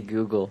even say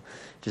Google,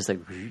 just like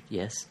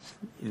yes,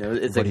 you know,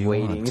 it's What do like you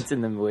waiting. want? It's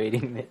in the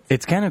waiting.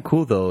 It's kind of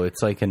cool though.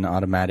 It's like an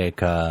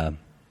automatic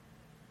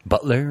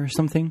butler or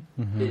something.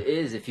 It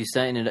is if you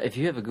sign it. If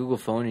you have a Google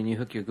phone and you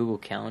hook your Google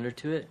Calendar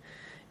to it,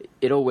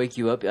 it'll wake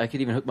you up. I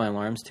could even hook my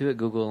alarms to it,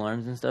 Google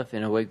alarms and stuff,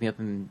 and it'll wake me up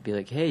and be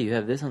like, "Hey, you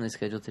have this on the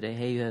schedule today.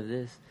 Hey, you have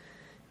this."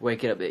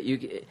 Wake it up.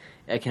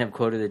 I can have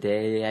quote of the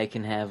day. I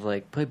can have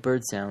like play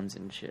bird sounds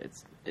and shit.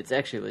 It's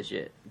actually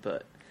legit,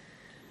 but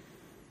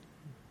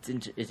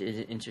it's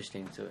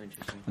interesting. So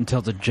interesting.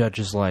 Until the judge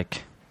is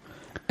like,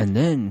 and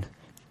then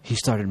he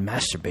started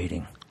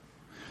masturbating.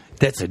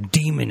 That's a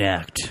demon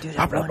act. Dude,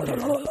 I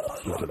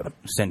wonder.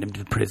 Send him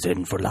to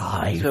prison for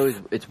life. So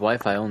it's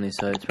Wi-Fi only,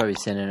 so it's probably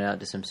sending it out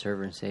to some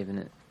server and saving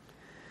it.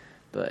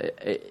 But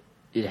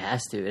it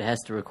has to. It has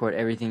to record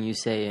everything you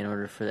say in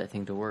order for that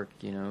thing to work.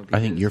 You know. I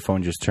think because- your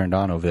phone just turned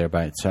on over there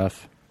by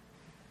itself.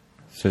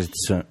 So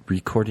it's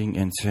recording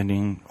and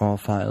sending all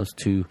files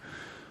to.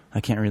 I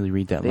can't really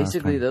read that.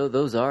 Basically, last one. though,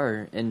 those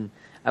are, and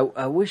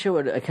I wish I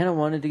would. I kind of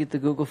wanted to get the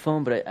Google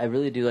phone, but I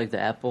really do like the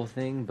Apple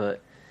thing.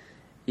 But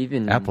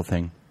even Apple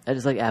thing. I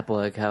just like Apple,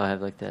 like how I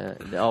have like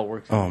it all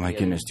works. Oh my together.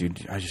 goodness,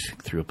 dude! I just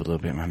threw up a little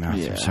bit in my mouth.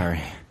 Yeah. I'm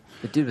sorry.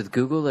 But dude, with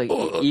Google, like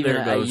even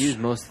there it I goes. use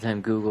most of the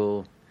time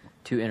Google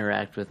to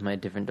interact with my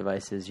different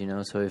devices. You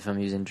know, so if I'm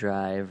using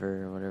Drive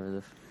or whatever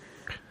the.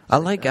 I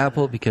like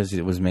Apple because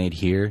it was made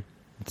here.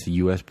 It's a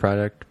U.S.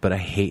 product, but I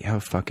hate how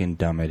fucking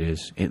dumb it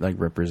is. It like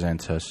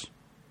represents us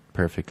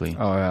perfectly.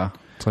 Oh, yeah.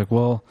 It's like,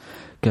 well,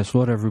 guess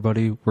what,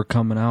 everybody? We're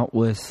coming out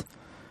with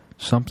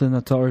something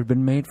that's already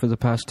been made for the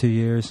past 2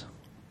 years.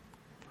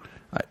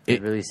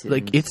 It, release it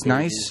like in it's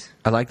nice. stages.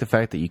 I like the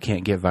fact that you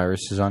can't get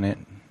viruses on it.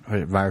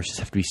 Or viruses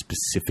have to be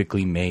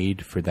specifically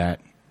made for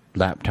that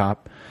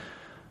laptop.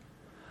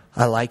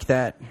 I like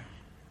that,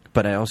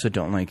 but I also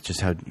don't like just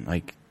how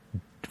like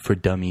for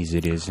dummies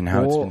it is and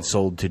how it's Well, been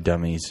sold to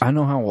dummies. I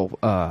know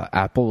how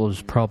Apple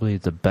is probably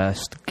the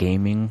best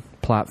gaming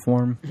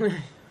platform.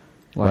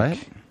 What?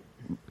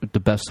 The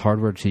best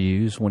hardware to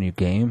use when you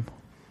game.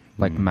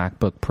 Like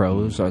MacBook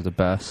Pros are the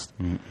best.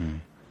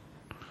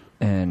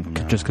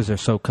 And just because they're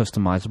so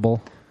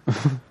customizable.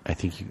 I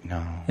think you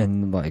no.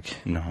 And like,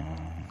 No.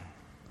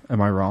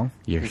 am I wrong?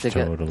 You're It's like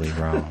a- totally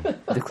wrong.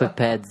 The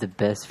ClickPad's the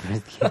best for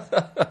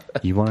the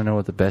You want to know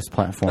what the best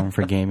platform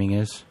for gaming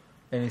is?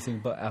 Anything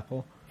but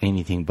Apple.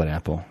 Anything but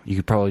Apple. You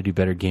could probably do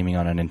better gaming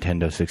on a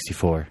Nintendo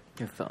 64.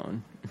 your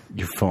phone.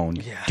 Your phone.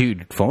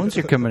 Dude, phones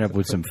are coming up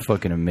with some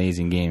fucking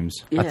amazing games.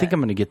 I Yeah. think I'm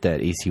going to get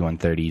that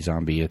AC-130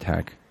 zombie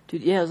attack.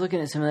 Dude, yeah, I was looking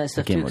at some of that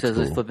stuff game too because I was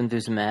looks cool. flipping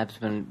through some apps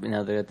when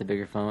now they got the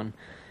bigger phone,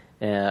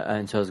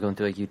 and so I was going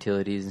through like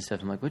utilities and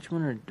stuff. I'm like, which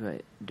one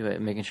do I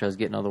making sure I was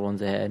getting all the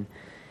ones I had,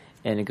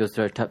 and it goes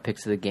through our top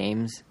picks of the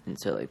games, and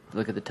so like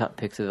look at the top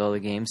picks of all the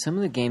games. Some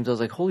of the games I was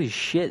like, holy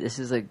shit, this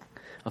is like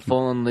a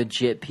full-on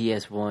legit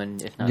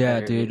PS1. If not, Yeah,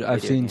 better dude.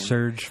 I've video seen game.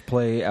 Serge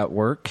play at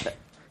work.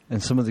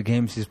 And some of the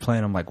games he's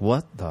playing, I'm like,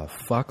 what the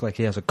fuck? Like,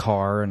 he has a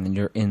car, and then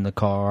you're in the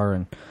car,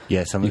 and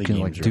Yeah, some of you the can,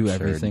 games like, are do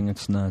absurd. everything.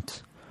 It's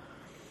nuts.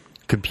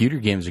 Computer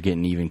games are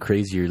getting even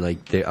crazier.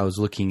 Like I was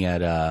looking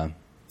at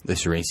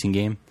this racing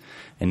game,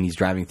 and he's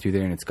driving through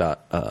there, and it's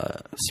got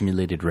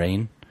simulated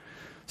rain.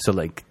 So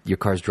like your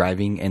car's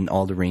driving, and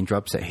all the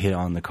raindrops that hit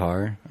on the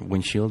car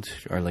windshield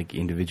are like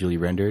individually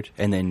rendered,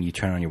 and then you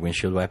turn on your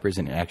windshield wipers,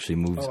 and it actually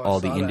moves all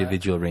the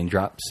individual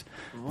raindrops.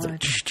 It's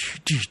like,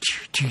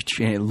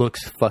 and it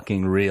looks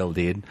fucking real,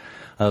 dude.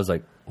 I was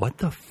like, what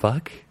the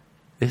fuck?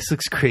 This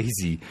looks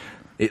crazy.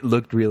 It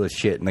looked real as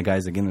shit, and the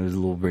guy's like in his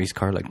little race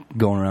car, like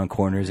going around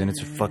corners, and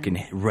it's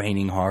fucking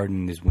raining hard,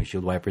 and his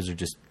windshield wipers are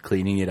just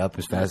cleaning it up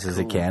as fast as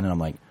it can, and I'm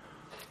like,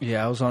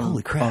 Yeah, I was on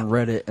Holy crap. on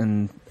Reddit,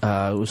 and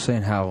it was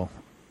saying how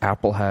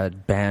Apple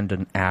had banned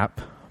an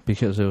app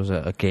because it was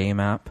a game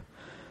app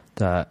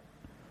that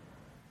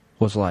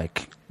was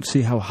like,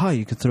 see how high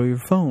you could throw your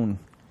phone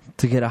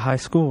to get a high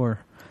score.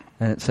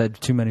 And it said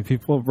too many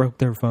people broke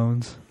their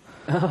phones.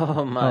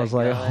 Oh my god! I was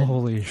like,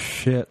 holy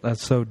shit,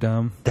 that's so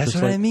dumb. That's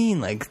Just what like, I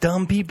mean. Like,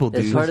 dumb people,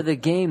 dude. That's part of the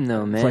game,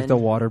 though, man. It's like the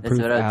waterproof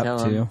That's what I app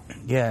tell 'em. too.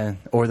 Yeah,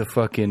 or the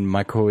fucking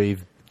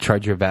microwave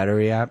charge your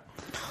battery app.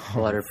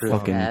 Waterproof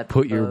Fucking app.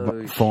 put your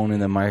Oh, phone in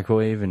the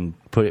microwave and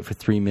put it for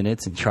 3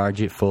 minutes and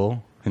charge it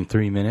full in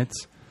 3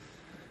 minutes.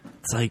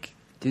 It's like,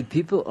 dude,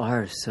 people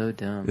are so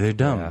dumb. they're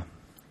dumb. Yeah.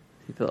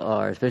 People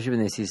are, especially when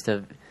they see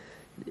stuff.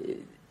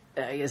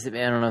 I guess I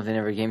don't know if they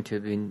never came to it.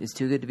 But it's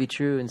too good to be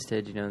true.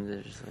 Instead,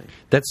 they're just like,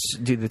 That's,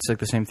 dude, it's like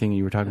the same thing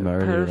you were talking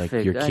about earlier. Like,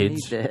 perfect. your I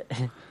kids. need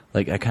that.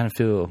 Like, I kind of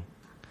feel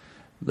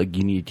like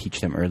you need to teach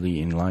them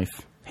early in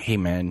life. Hey,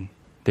 man,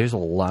 there's a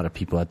lot of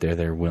people out there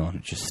that are willing to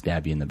just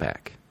stab you in the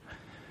back.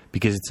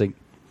 Because it's like,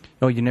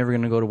 oh, you're never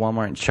going to go to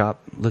Walmart and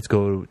shop? Let's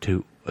go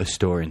to a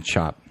store and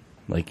shop.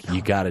 Like,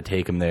 you got to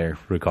take them there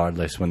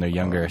regardless when they're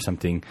younger or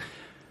something.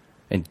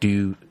 And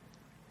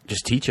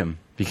just teach them.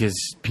 Because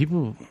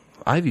people,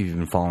 I've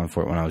even fallen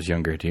for it when I was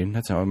younger, dude.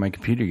 That's how my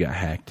computer got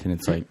hacked. And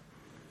it's like,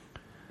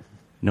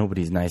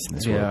 nobody's nice in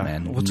this world,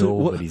 man.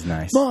 Nobody's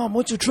nice. Mom,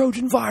 what's a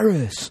Trojan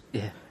virus?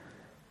 Yeah,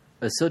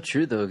 it's so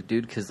true though,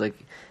 dude. Because like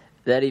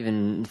that,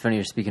 even funny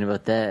you're speaking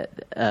about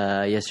that.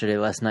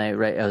 Last night,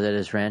 right? I was at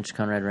this ranch,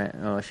 Conrad Ranch.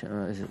 Oh shit,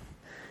 what is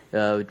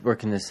it?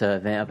 Working this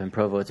event up in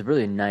Provo. It's a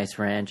really nice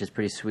ranch. It's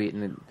pretty sweet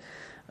and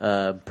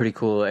pretty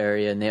cool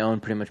area. And they own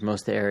pretty much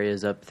most of the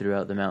areas up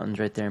throughout the mountains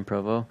right there in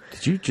Provo.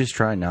 Did you just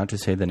try not to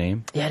say the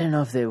name? Yeah, I didn't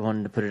know if they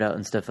wanted to put it out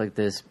and stuff like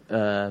this.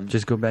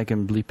 Just go back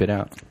and bleep it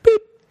out.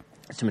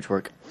 It's too much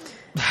work.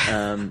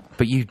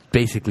 But you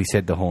basically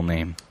said the whole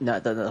name.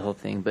 Not the whole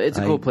thing, but it's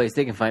a cool place.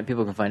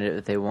 People can find it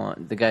if they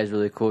want. The guy's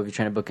really cool. If you're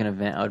trying to book an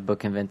event, I would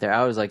book an event there.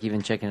 I was like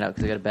even checking it out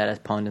because I got a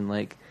badass pond and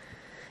lake.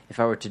 If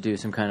I were to do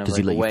some kind of Does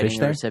he like let you fish wedding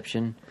or there?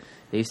 reception,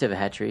 they used to have a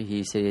hatchery.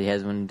 He said he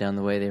has one down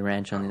the way. They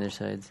ranch on the other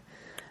sides.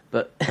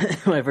 But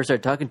when I first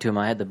started talking to him,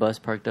 I had the bus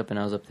parked up and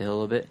I was up the hill a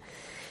little bit.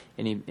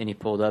 And he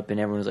pulled up and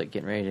everyone was like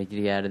getting ready to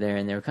get out of there.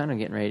 And they were kind of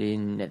getting ready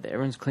and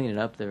everyone's cleaning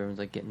up. Everyone's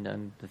like getting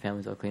done. The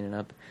family's all cleaning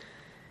up.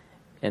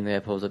 And the guy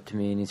pulls up to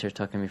me and he starts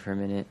talking to me for a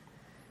minute.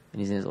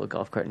 And he's in his little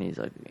golf cart and he's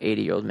like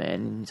 80-year-old man.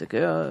 And he's like,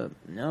 no,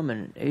 I'm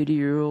an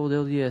 80-year-old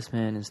LDS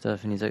man and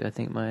stuff. And he's like, I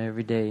think my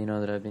every day,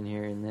 that I've been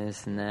here and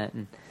this and that.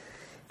 And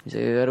he's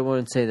like, I don't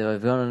want to say that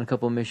I've gone on a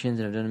couple of missions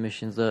and I've done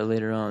missions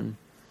later on.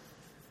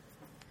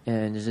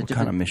 And there's a What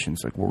different kind of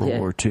missions? Like World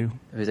War II?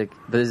 He's like,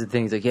 but there's the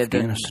thing. He's like, yeah, I've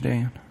done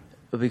Afghanistan?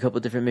 a couple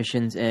of different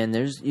missions. And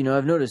there's,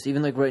 I've noticed,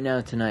 even like right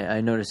now tonight,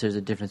 I noticed there's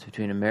a difference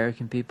between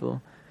American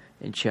people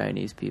and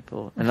Chinese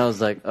people. And I was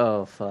like,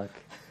 oh, fuck.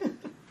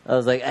 I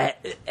was like, I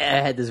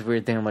had this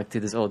weird thing. I'm like,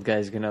 dude, this old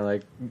guy's gonna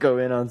like go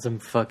in on some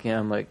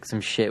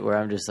some shit where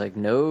I'm just like,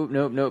 nope,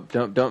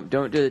 don't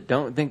do it.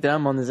 Don't think that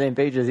I'm on the same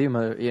page as you,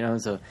 mother,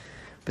 So,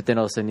 but then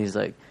all of a sudden he's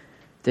like,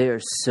 they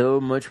are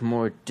so much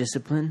more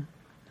disciplined,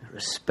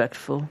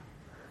 respectful,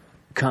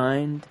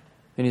 kind.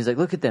 And he's like,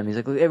 look at them. He's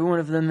like, look, every one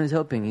of them is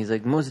helping. He's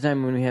like, most of the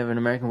time when we have an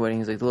American wedding,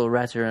 he's like, the little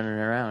rats are running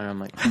around. And I'm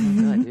like, oh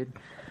my god, dude.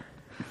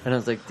 And I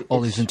was like,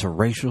 All these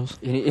interracials.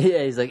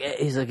 yeah, he's like,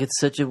 it's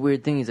such a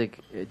weird thing. He's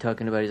like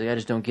talking about. He's like, I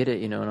just don't get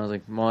it, And I was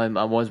like, well,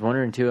 I was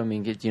wondering too. I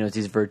mean, it's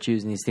these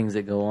virtues and these things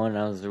that go on. And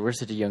I was like, we're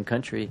such a young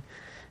country.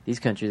 These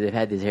countries, they've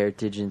had this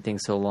heritage and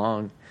things so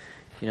long.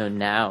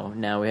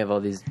 Now we have all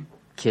these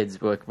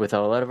kids with a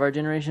lot of our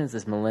generations,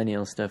 this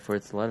millennial stuff where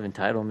it's a lot of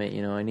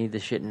entitlement. I need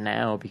this shit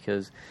now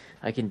because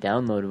I can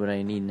download what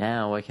I need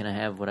now. Why can't I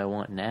have what I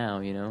want now?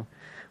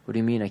 What do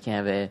you mean I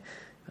can't have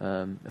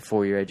a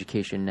 4-year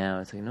education now?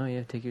 It's like, no, you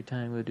have to take your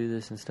time, go do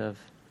this and stuff.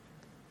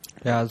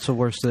 Yeah, that's the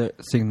worst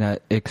thing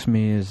that icks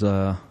me is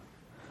you're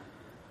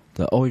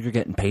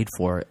getting paid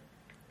for it.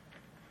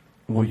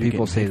 When you're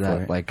people say getting paid for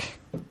that, it. like,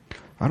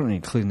 I don't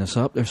need to clean this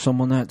up. There's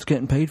someone that's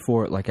getting paid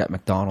for it, like at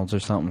McDonald's or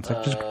something. It's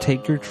like, just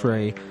take your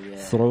tray,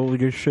 throw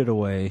your shit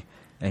away,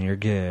 and you're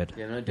good.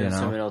 Yeah, I'm not doing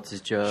someone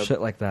else's job.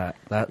 Shit like that.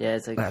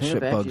 It's like, that clean shit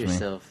up after bugs me.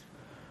 yourself.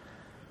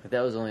 Like,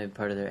 that was only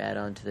part of their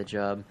add-on to the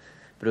job.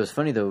 But it was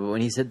funny, though,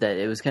 when he said that,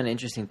 it was kind of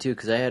interesting, too,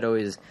 because I had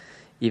always,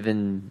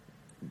 even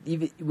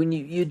when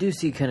you do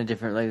see kind of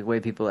different, like, the way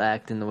people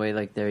act and the way,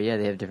 like, they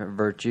have different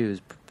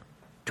virtues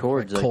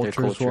towards, like,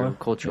 their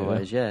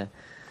culture-wise, yeah.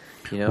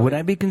 Would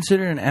I be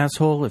considered an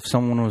asshole if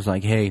someone was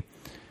like, hey,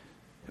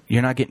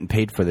 you're not getting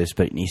paid for this,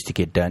 but it needs to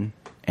get done,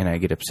 and I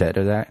get upset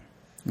at that?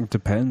 It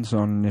depends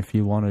on if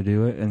you want to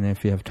do it and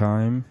if you have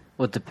time.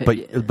 Well,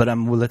 But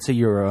let's say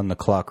you're on the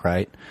clock,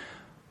 right?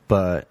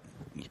 But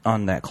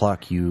on that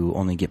clock, you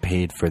only get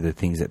paid for the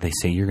things that they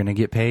say you're going to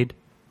get paid,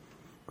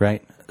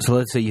 right? So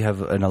let's say you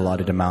have an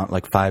allotted amount,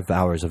 like 5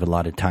 hours of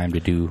allotted time to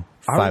do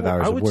 5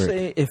 hours of work. I would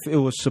say if it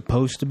was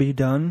supposed to be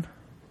done,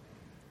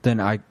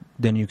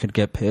 then you could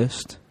get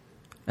pissed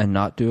and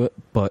not do it.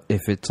 But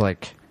if it's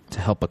like to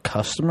help a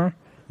customer,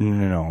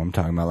 No, I'm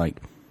talking about like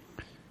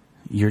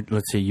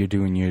let's say you're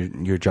doing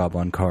your job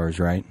on cars,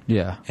 right?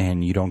 yeah,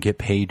 And you don't get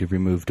paid to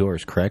remove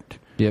doors, correct?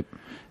 yep.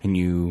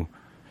 And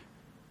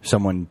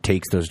someone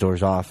takes those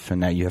doors off, and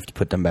now you have to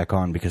put them back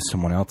on because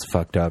someone else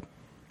fucked up,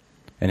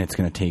 and it's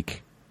going to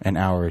take an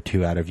hour or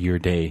two out of your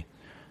day.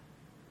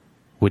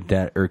 Would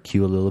that irk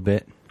you a little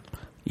bit?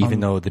 even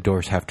though the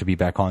doors have to be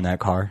back on that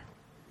car.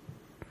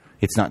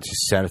 It's not to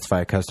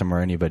satisfy a customer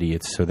or anybody.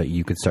 It's so that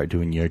you can start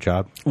doing your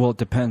job. Well, it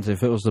depends.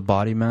 If it was the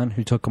body man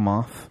who took them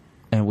off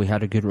and we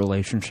had a good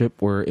relationship,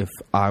 where if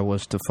I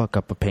was to fuck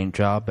up a paint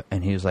job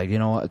and he was like, you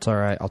know what, it's all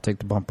right, I'll take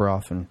the bumper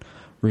off and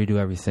redo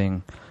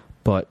everything.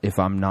 But if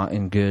I'm not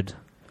in good,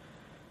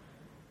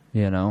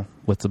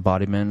 with the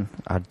body man,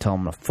 I'd tell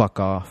him to fuck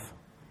off.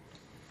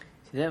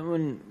 See, that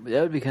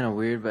would be kind of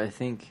weird, but I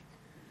think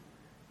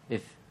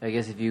if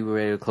you were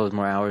ready to close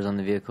more hours on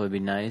the vehicle, it'd be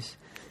nice.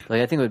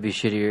 Like, I think it would be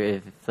shittier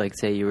if, like,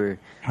 say you were...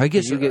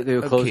 they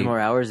were closing more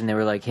hours and they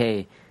were like,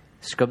 hey,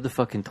 scrub the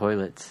fucking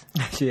toilets.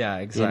 Yeah,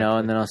 exactly.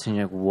 And then all of a sudden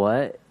you're like,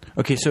 what?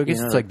 Okay, so I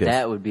guess it's like this.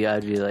 That would be,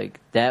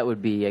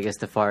 I guess,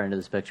 the far end of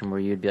the spectrum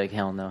where you'd be like,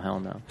 hell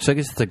no. So I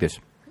guess it's like this.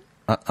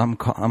 I'm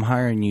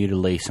hiring you to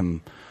lay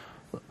some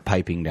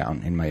piping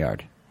down in my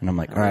yard. And I'm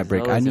like, all right,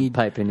 Brick, I need...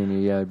 piping in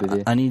your yard,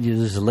 baby. I need you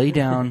to just lay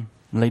down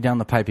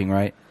the piping,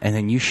 right? And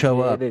then you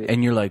show up baby.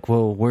 And you're like,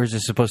 well, where's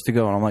this supposed to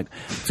go? And I'm like,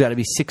 it's got to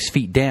be 6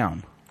 feet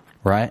down.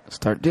 Right?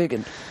 Start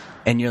digging.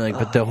 And you're like,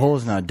 but the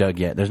hole's not dug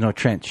yet. There's no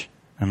trench.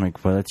 I'm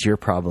like, well, that's your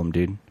problem,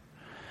 dude.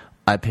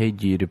 I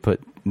paid you to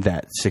put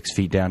that 6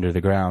 feet down to the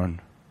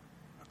ground.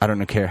 I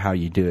don't care how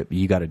you do it, but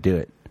you got to do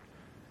it.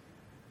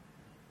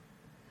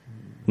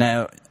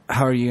 Now,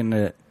 how are you going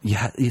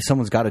to...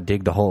 someone's got to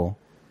dig the hole.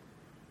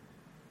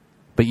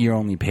 But you're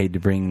only paid to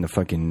bring the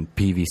fucking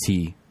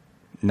PVC,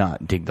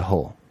 not dig the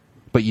hole.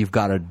 But you've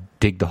got to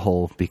dig the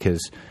hole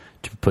because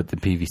to put the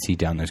PVC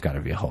down, there's got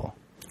to be a hole.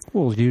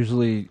 Well,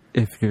 usually,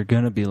 if you're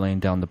going to be laying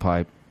down the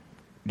pipe,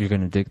 you're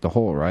going to dig the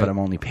hole, right? But I'm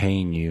only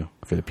paying you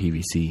for the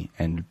PVC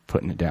and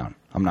putting it down.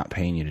 I'm not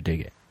paying you to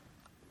dig it.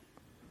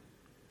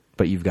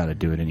 But you've got to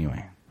do it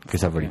anyway,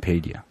 because I've already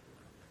paid you.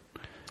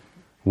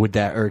 Would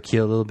that irk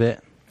you a little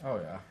bit? Oh,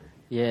 yeah.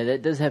 Yeah,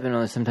 that does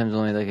happen sometimes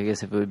only, like, I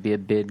guess if it would be a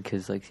bid,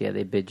 because, like, yeah,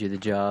 they bid you the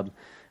job.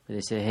 But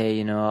they say,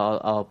 hey,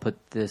 I'll put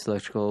this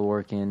electrical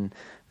work in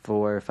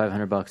for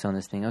 $500 on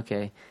this thing.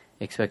 Okay.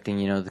 Expecting,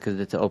 because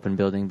it's an open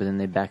building, but then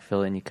they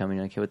backfill it and you come and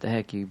you're like, hey, what the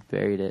heck, you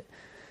buried it.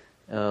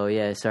 Oh,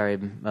 yeah, sorry,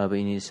 but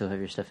you need to still have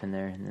your stuff in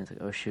there. And then it's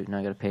like, oh, shoot, now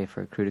I got to pay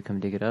for a crew to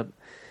come dig it up.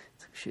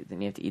 It's like, shoot,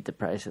 then you have to eat the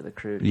price of the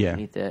crew to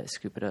eat that,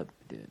 scoop it up.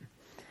 Dude.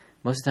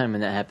 Most of the time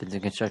when that happens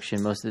in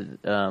construction,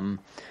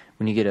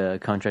 when you get a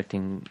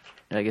contracting,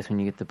 I guess when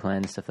you get the plan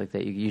and stuff like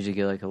that, you usually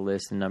get like a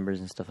list and numbers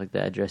and stuff like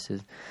that,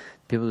 addresses.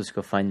 People just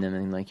go find them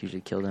and like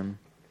usually kill them.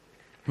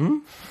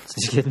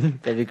 Just kidding.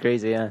 That'd be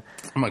crazy, yeah.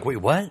 I'm like, wait,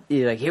 what?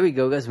 Yeah, like, here we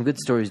go, got some good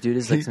stories, dude.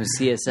 It's like some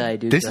CSI,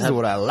 dude. This is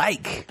what I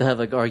like. They'll have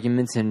like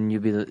arguments, and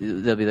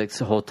they'll be like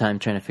the whole time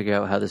trying to figure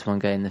out how this one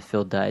guy in the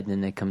field died, and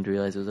then they come to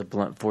realize it was a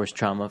blunt force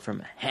trauma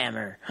from a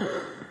hammer.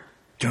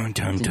 Dun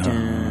dun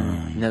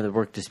dun. Another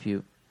work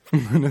dispute.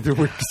 Another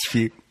work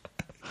dispute.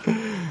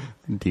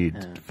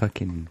 Dude,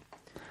 fucking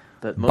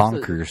but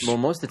bonkers.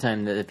 Most of the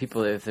time, the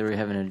people, if they were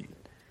having a...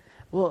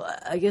 Well,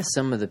 I guess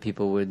some of the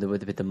people with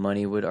the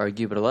money would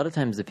argue, but a lot of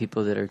times the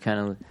people that are kind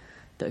of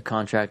the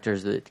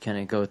contractors that kind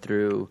of go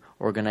through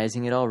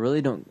organizing it all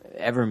really don't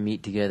ever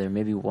meet together,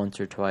 maybe once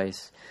or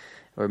twice,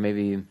 or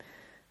maybe,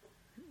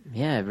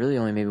 really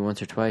only maybe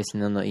once or twice,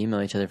 and then they'll email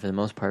each other for the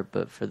most part,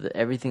 but for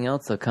everything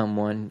else, they'll come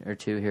one or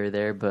two here or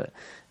there, but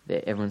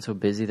everyone's so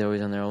busy, they're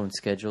always on their own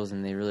schedules,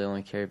 and they really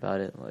only care about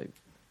it, like,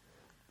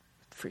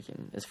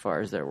 freaking as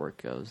far as their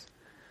work goes.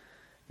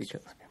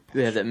 Because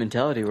they have that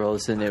mentality where all of a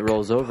sudden it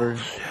rolls over.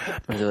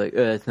 Or they're like,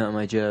 that's not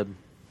my job.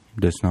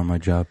 That's not my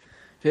job.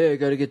 Hey, I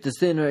gotta get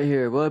this in right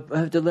here. Well, I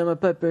have to lay my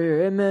pipe right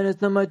here. Hey, man,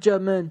 it's not my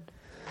job, man.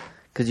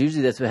 Because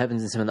usually that's what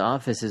happens in some of the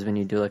offices when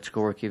you do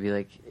electrical work. You'd be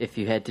like, if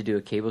you had to do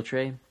a cable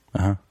tray,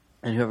 and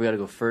whoever got to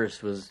go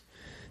first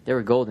they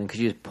were golden because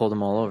you just pulled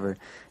them all over.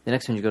 The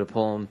next one you go to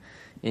pull them,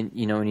 and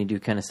when you do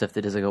kind of stuff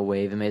that does like a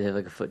wave, it may have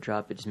like a foot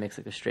drop, it just makes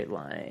like a straight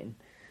line.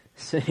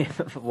 So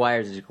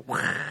wires just go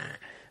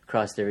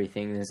across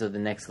everything, and so the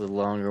next little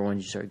longer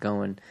ones you start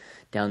going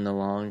down the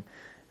long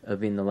of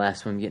being the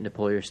last one getting to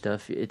pull your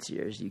stuff, it's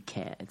yours. You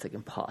can't. It's like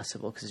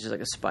impossible because it's just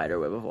like a spider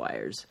web of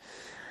wires.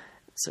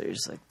 So you're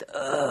just like,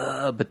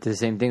 but the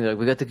same thing. They're like,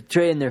 we got the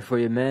tray in there for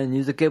you, man.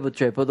 Use the cable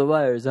tray, pull the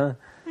wires, huh?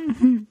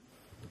 Mm-hmm.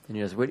 And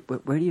you're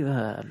like, where do you?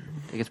 I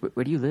guess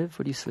where do you live?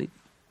 Where do you sleep?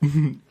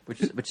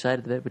 Which side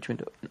of the bed? Which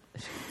window?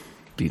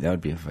 Dude, that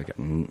would be a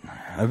fucking...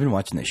 I've been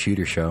watching that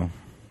Shooter show.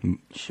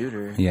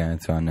 Shooter? Yeah,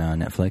 it's on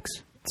Netflix.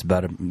 It's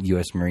about a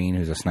U.S. Marine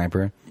who's a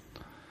sniper.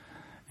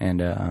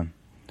 And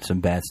some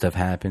bad stuff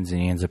happens,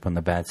 and he ends up on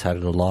the bad side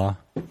of the law.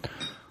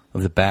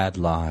 Of the bad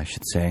law, I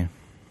should say.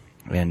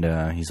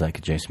 And he's like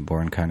a Jason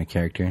Bourne kind of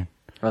character.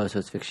 Oh, so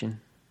it's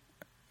fiction?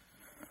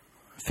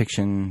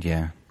 Fiction,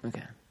 yeah.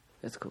 Okay,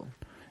 that's cool.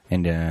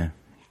 And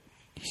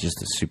he's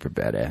just a super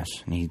badass,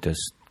 and he does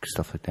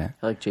stuff like that.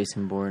 I like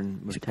Jason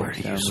Bourne. He's like, where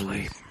do you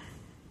sleep?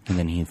 And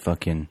then he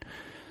fucking...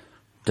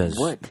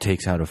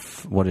 takes out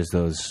what is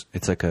those?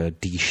 It's like a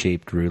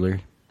D-shaped ruler.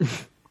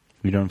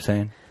 You know what I'm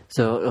saying?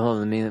 So,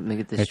 hold on, let me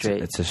get this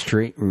straight. It's a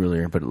straight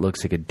ruler, but it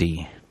looks like a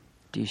D.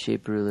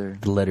 D-shaped ruler.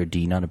 The letter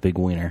D, not a big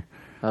wiener.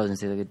 I was going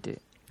to say like a D.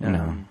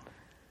 No.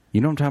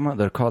 You know what I'm talking about?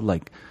 They're called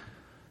like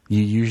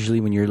You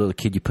usually, when you're a little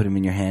kid, you put them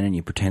in your hand and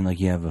you pretend like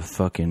you have a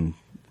fucking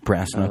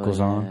brass knuckles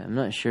on. I'm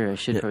not sure. I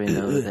should probably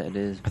know what that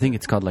is. I think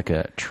it's called like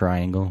a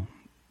triangle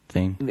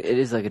thing. It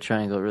is like a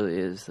triangle. It really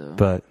is, though.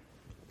 But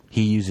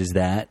he uses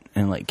that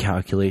and like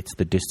calculates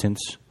the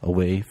distance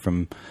away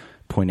from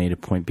point A to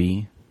point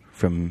B,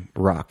 from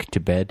rock to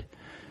bed.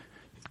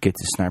 Gets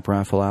his sniper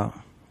rifle out,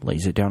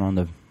 lays it down on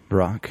the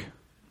rock,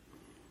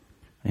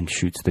 and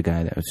shoots the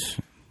guy that was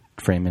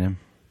framing him.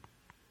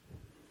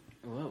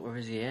 What? Where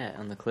was he at?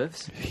 On the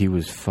cliffs? He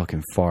was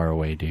fucking far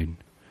away, dude.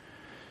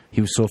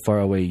 He was so far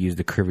away, he used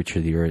the curvature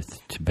of the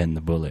earth to bend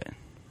the bullet.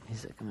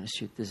 He's like, I'm going to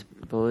shoot this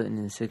bullet, and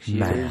in 6 years...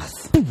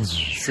 Math.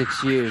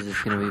 6 years,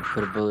 it's going to be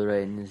put a bullet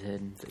right in his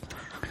head. It's like,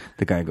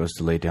 The guy goes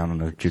to lay down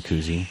on a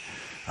jacuzzi.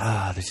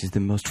 This is the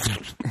most...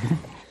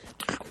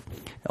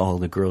 All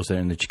the girls that are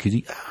in the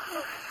jacuzzi.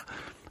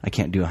 I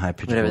can't do a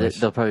high-pitched whatever, voice.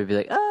 they'll probably be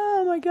like,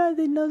 oh my god,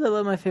 they know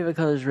that my favorite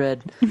color is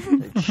red. Like,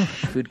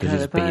 food They're color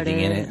just party. bathing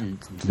in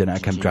it. Then I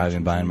come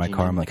driving by in my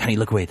car. I'm like, honey,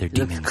 look away. They're It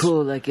looks demons.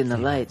 cool, like in the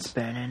lights.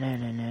 Dun,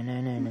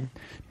 dun,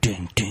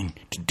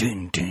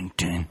 dun, dun,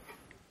 dun.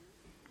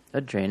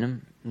 I'd drain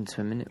them and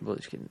swim in it. Well,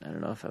 just kidding. I don't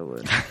know if I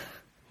would.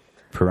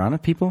 Piranha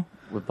people?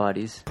 With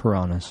bodies.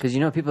 Piranhas. Because,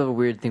 people have a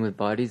weird thing with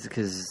bodies,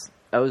 because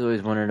I was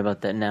always wondering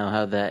about that now,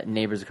 how that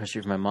neighbors across the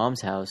street from my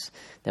mom's house,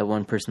 that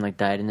one person,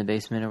 died in the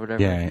basement or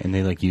whatever. Yeah, and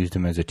they, used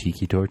them as a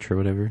tiki torch or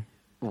whatever.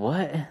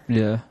 What?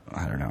 Yeah.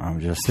 I don't know. I'm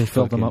just... They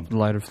filled them fucking- up with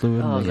lighter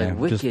fluid. Oh, I was and like,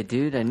 they wicked, just-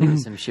 dude. I knew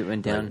some shit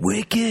went down.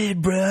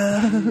 Wicked,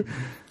 bro.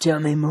 Tell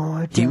me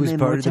more. He was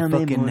part of the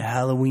fucking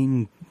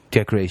Halloween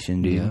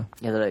decoration, dude. Yeah.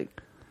 Yeah, they're like...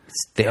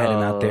 They had him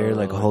out there,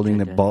 holding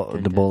the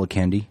bowl of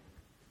candy.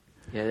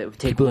 Yeah, they would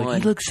take People one.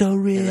 like, he looks so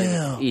and,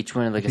 real. each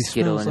one had a He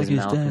Skittle in smells his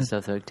like mouth he's and dead.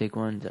 stuff. So I'd take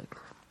one,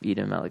 eat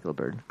him out like a little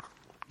bird.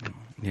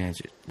 Yeah, it's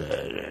just...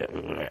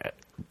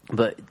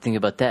 But think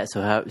about that.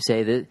 So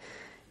say that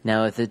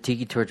now if the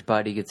tiki torch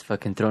body gets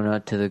fucking thrown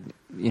out to the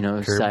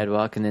Curb.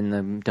 sidewalk, and then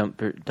the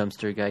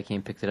dumpster guy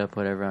came picked it up,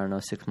 whatever, I don't know,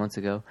 6 months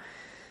ago,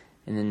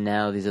 and then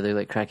now these other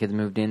crackheads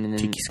moved in, and then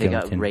Tiki they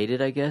got skeleton.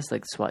 raided. I guess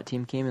SWAT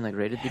team came and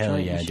raided the Hell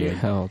joint. yeah, and shit. dude.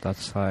 Hell,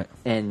 that's tight.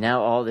 And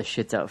now all the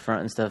shit's out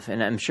front and stuff,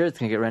 and I'm sure it's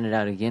gonna get rented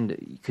out again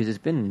because it's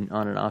been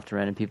on and off to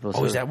renting people. Oh,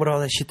 So is that what all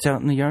that shit's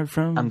out in the yard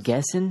from? I'm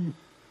guessing.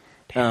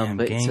 Damn,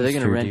 But so they're gonna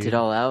gangster, rent dude. it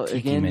all out Tiki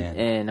again, man.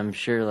 and I'm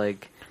sure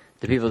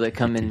the people that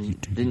come in,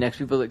 the next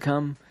people that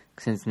come,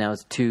 since now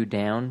it's 2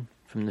 down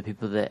from the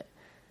people that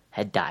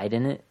had died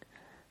in it.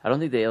 I don't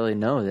think they really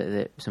know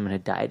that someone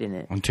had died in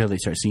it. Until they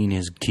start seeing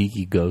his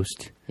tiki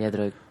ghost. Yeah,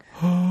 they're like,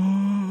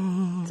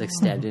 it's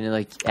stabbed in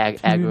it,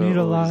 aggro. need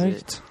a what was light?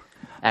 it?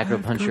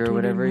 Aggro puncher or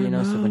whatever, so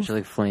a bunch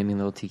of flaming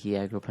little tiki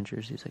aggro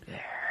punchers. He's like,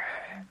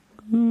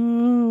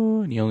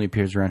 And he only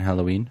appears around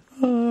Halloween.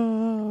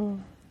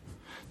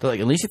 They're like,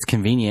 at least it's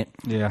convenient.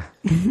 Yeah.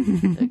 you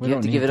have don't to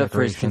need give it up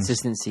for his decorations.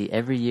 consistency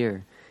every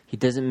year. He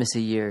doesn't miss a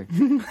year.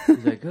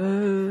 He's like,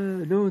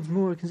 no one's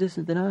more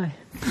consistent than I.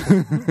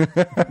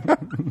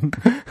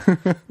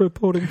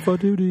 Reporting for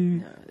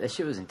duty. That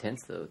shit was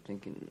intense, though.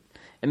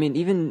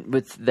 Even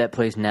with that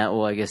place now,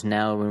 well, I guess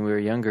now when we were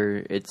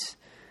younger, it's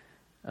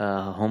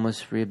a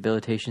homeless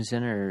rehabilitation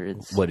center.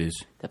 It's What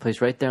is? that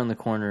place right there on the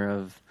corner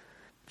of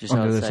just On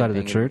the other outside side of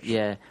the Bangor. church?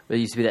 Yeah, where it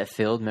used to be that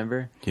field.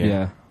 Remember?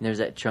 Yeah. And there's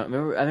that trunk. I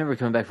remember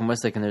coming back from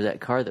Westlake, and there's that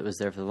car that was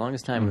there for the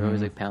longest time. We were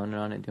always pounding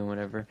on it, doing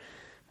whatever.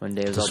 One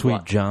day it was The all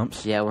sweet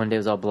jumps. Yeah, one day it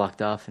was all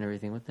blocked off and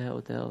everything. What the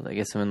hell? I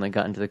guess someone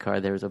got into the car.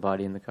 There was a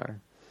body in the car.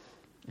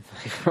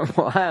 For a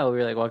while, we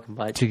were walking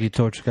by. Tiki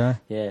torch guy.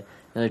 Yeah,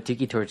 another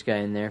tiki torch guy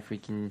in there,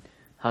 freaking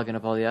hogging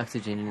up all the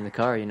oxygen in the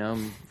car.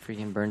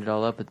 Freaking burned it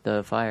all up with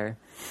the fire,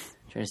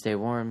 trying to stay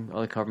warm.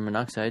 All the carbon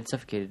monoxide,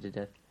 suffocated to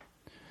death.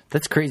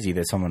 That's crazy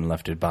that someone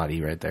left a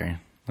body right there.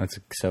 That's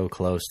so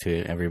close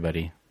to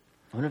everybody.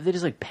 I wonder if they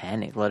just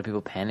panic. A lot of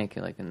people panic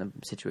in the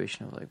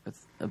situation of with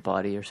a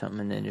body or something,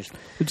 and then just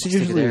It's stick it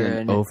usually there an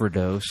and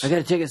overdose. I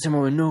gotta take it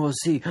somewhere where no one will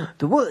see.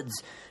 The woods.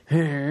 Some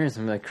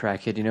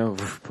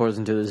crackhead, pours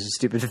into this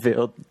stupid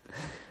field.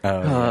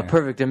 Oh, yeah.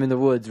 Perfect. I'm in the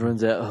woods.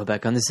 Runs out. Oh,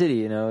 back on the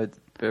city. It's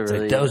It's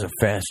really, that was a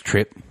fast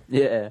trip.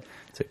 yeah.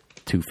 It's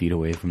 2 feet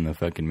away from the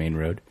fucking main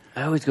road.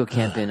 I always go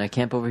camping. I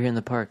camp over here in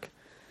the park,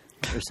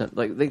 or something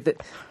like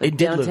that. It did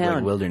downtown. look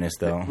like wilderness,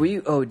 though. Do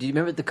you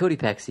remember the Cody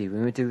Paxi? We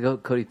went to the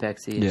Cody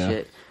Paxi and Yeah.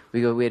 shit.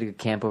 We had to go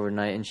camp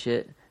overnight and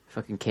shit.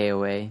 Fucking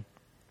KOA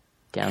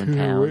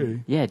downtown. KOA?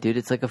 Yeah, dude,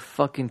 it's like a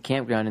fucking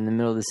campground in the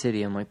middle of the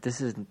city. I'm like,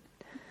 this is.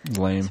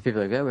 Lame.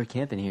 People are like, we're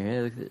camping here.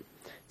 Hey, look at it.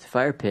 It's a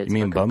fire pit. You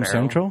mean It's fucking Bum barrel.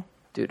 Central?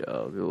 Dude,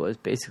 it was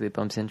basically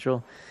Bum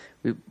Central.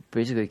 We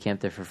basically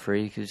camped there for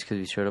free just because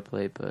we showed up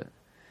late. But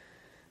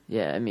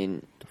yeah,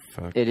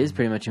 Fuck. it is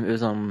pretty much. It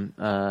was on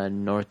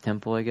North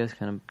Temple, I guess,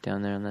 kind of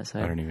down there on that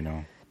side. I don't even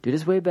know. Dude,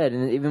 it's way bad.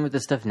 And even with the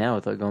stuff now,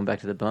 with going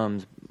back to the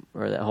bums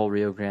or that whole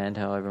Rio Grande,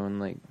 how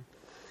everyone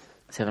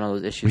is having all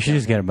those issues. We should down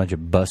just there. get a bunch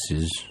of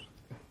buses.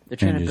 They're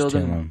trying and to just build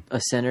tell them them. a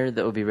center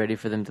that will be ready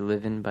for them to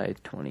live in by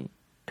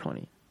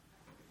 2020.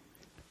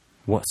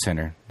 What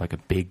center? Like a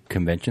big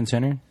convention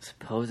center?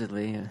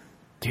 Supposedly,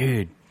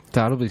 Dude.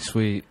 That'll be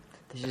sweet.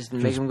 they just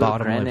make them go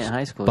to Granite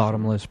High School.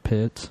 Bottomless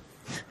pits.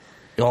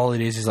 all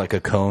it is like a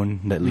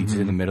cone that leads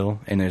to the middle,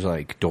 and there's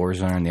like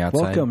doors on the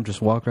outside. Welcome,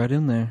 just walk right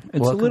in there. It's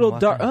Welcome, a little walk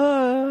dark.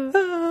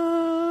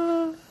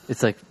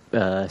 It's like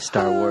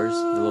Star Wars.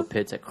 The little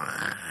pit's like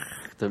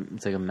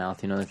it's like a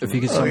mouth, you know. If you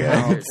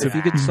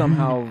could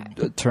somehow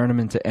turn them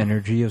into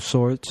energy of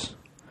sorts,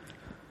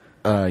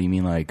 You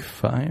mean like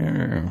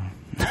fire?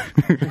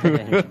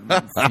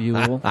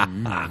 fuel.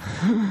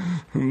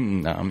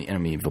 No, I'm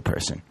an evil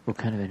person. What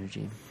kind of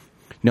energy?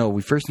 No,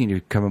 we first need to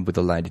come up with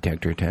a lie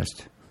detector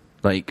test.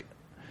 Like,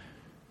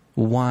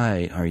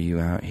 why are you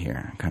out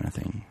here, kind of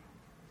thing.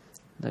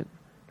 Like,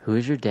 who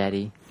is your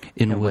daddy?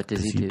 And what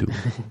does he do? do?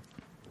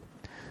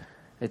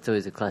 It's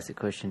always a classic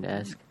question to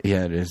ask.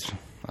 Yeah, it is.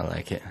 I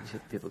like it.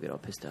 People get all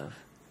pissed off.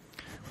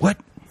 What?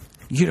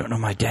 You don't know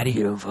my daddy?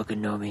 You don't fucking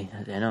know me.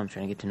 I know, I'm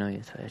trying to get to know you.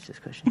 That's why I asked this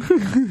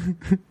question.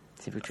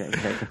 See if we try to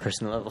get at a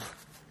personal level.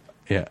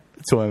 Yeah,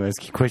 that's why I'm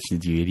asking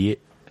questions, you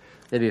idiot.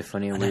 That'd be a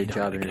funny and I weird know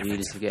job how to get interview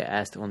offensive. just to get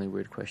asked only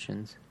weird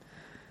questions.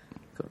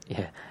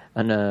 Yeah.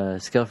 On a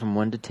scale from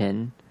 1 to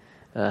 10,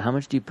 how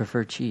much do you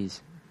prefer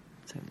cheese?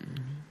 It's like,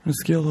 On a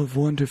scale of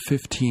 1 to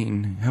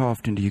 15, how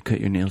often do you cut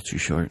your nails too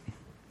short?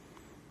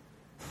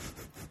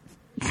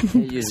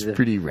 it's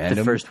pretty random.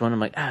 The first one, I'm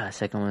like,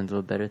 second one's a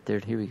little better.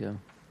 Third, here we go.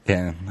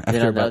 Yeah, Then after on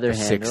the about other the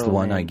hand, sixth oh,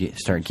 one, man. I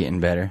start getting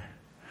better.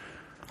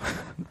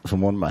 So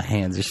one of my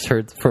hands just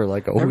hurts for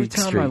like a Every week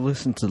time straight. I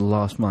listen to the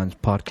Lost Minds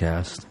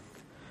podcast,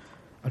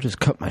 I just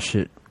cut my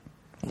shit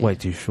way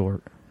too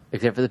short.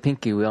 Except for the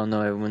pinky. We all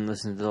know everyone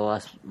listens to the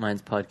Lost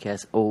Minds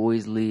podcast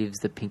always leaves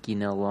the pinky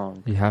nail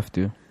long. You have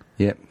to.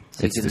 Yep,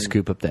 So you it's to can-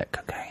 scoop up that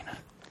cocaine.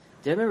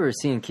 I remember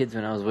seeing kids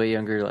when I was way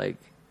younger, like,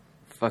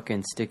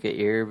 fucking stick an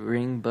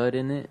earring bud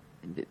in it.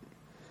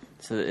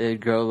 So it'd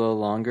grow a little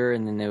longer,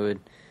 and then they would,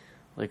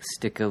 like,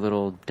 stick a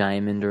little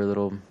diamond or a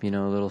little, a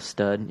little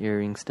stud,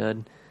 earring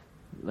stud,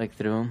 like,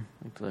 through them.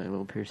 Like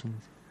little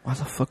piercings. Why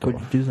the fuck would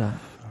you do that?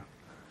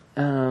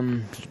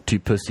 Too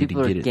pussy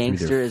People to are get it through their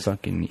gangsters,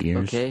 fucking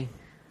ears. Okay?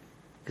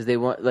 Because they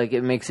want, like,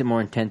 it makes it more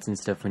intense and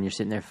stuff when you're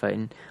sitting there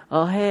fighting.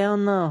 Oh, hell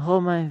no,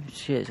 hold my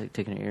shit. It's like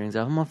taking your earrings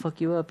off. I'm gonna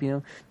fuck you up,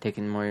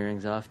 Taking more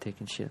earrings off,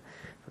 taking shit.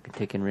 Fucking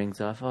taking rings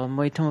off. Oh,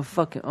 wait till I'm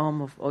fucking,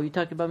 you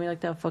talking about me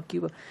like that? Fuck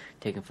you.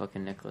 Fucking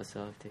fucking necklace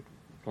off,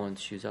 pulling the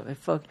shoes off. Hey,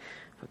 fucking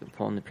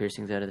pulling the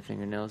piercings out of the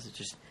fingernails. It's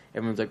just,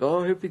 everyone's like,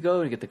 oh, here we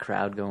go. And get the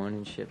crowd going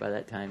and shit by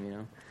that time,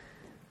 And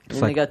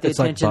then they got the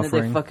attention that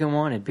they fucking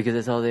wanted because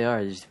that's all they are.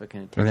 They're just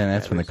fucking attention. And then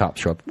that's when the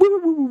grabbers. cops show up.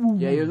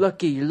 Yeah, you're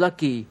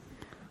lucky.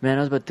 Man,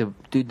 I was about to...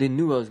 Dude, they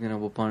knew I was going to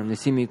whoop on them. They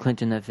see me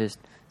clenching that fist.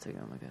 It's like,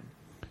 oh, my God.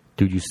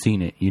 Dude, you've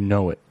seen it. You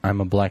know it. I'm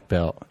a black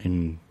belt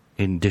in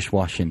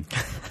dishwashing.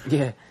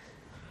 Yeah.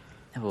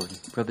 Oh,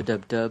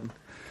 rub-a-dub-dub.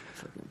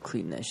 Fucking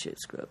clean that shit,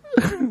 scrub.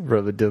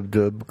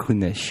 Rub-a-dub-dub. Clean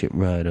that shit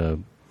right up.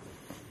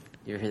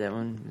 You ever hear that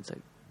one? It's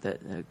like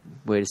that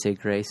way to say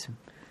grace.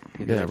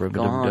 People Yeah, are like,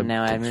 go rub-a-dub-dub. on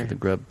now, Thanks for Admir. the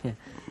grub. Yeah.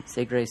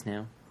 Say grace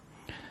now.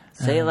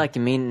 Say it like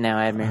you mean it now,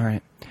 Admir. All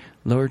right.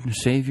 Lord and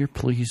Savior,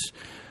 please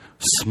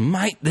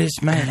smite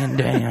this man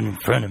down in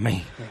front of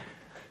me.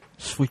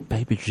 Sweet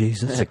baby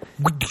Jesus. It's like,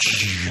 What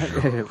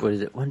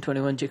is it?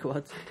 121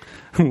 gigawatts?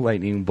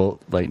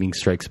 lightning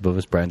strikes above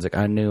us. Brian's like,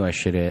 I knew I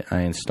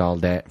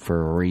installed that for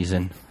a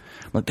reason.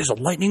 I'm like, there's a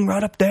lightning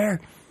rod up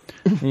there.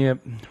 Yep,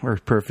 we're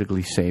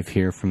perfectly safe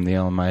here from the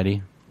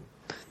Almighty.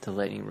 The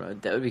lightning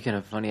rod. That would be kind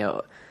of funny.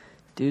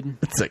 Dude.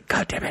 It's like,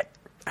 God damn it.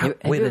 Have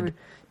Outwitted.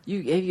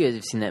 you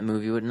guys seen that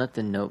movie? Not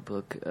The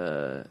Notebook,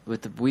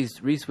 with the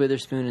Reese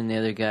Witherspoon and the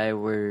other guy,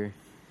 where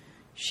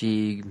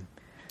she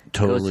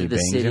Totally goes to the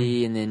bangs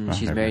city him? and then Oh,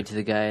 she's never married mind. to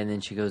the guy, and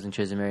then she goes and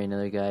tries to marry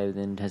another guy, and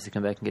then has to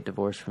come back and get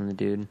divorced from the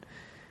dude,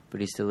 but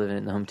he's still living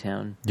in the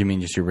hometown. Do you mean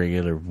just a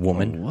regular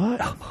woman? What?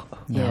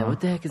 Yeah, what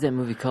the heck is that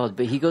movie called?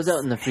 But he goes out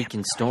in the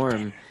freaking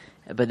storm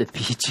by the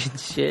beach and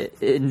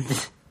shit, and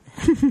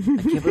I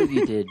can't believe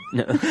you did.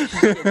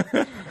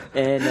 No.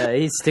 And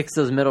he sticks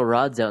those metal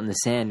rods out in the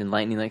sand, and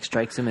lightning like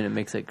strikes him, and it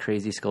makes like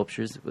crazy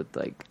sculptures with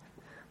like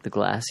the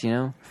glass,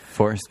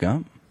 Forrest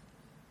Gump?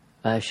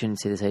 I shouldn't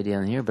say this idea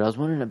on here, but I was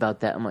wondering about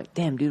that. I'm like,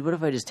 damn, dude, what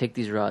if I just take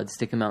these rods,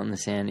 stick them out in the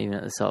sand, even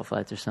at the salt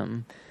flats or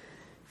something,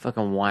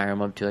 fucking wire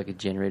them up to like a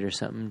generator or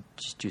something,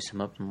 just juice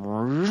them up,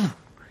 and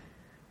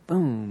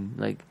boom,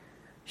 like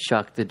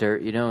shock the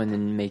dirt, and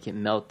then make it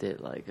melt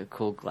it like a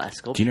cool glass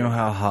sculpture. Do you know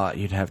how hot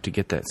you'd have to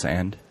get that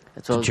sand?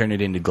 That's what I To was- turn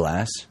it into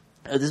glass?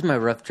 This is my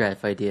rough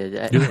draft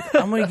idea.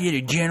 I'm going to get a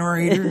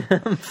generator.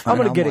 I'm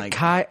gonna get like, a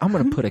kite. I'm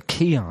gonna put a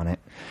key on it,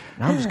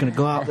 and I'm just gonna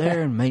go out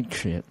there and make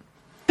shit.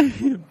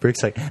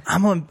 Brick's like,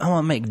 I'm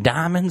gonna make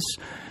diamonds,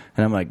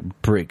 and I'm like,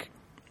 Brick,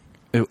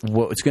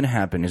 what's gonna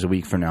happen is a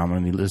week from now I'm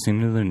gonna be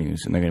listening to the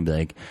news, and they're gonna be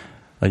like,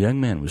 a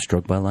young man was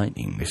struck by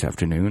lightning this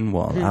afternoon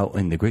while out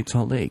in the Great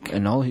Salt Lake.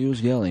 And all he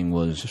was yelling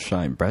was,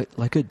 "Shine bright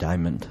like a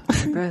diamond."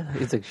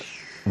 It's like,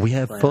 We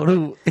have Flying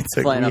photo. It's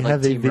like flying we off like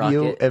have a Team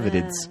video Rocket.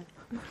 evidence.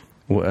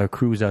 Well, a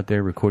crew was out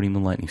there recording the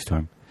lightning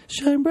storm.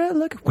 Shine bright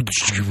like a.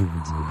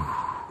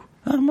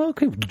 I'm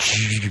okay.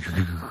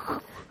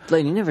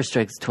 lightning never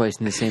strikes twice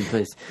in the same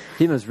place.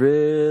 He must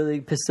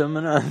really piss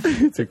someone off.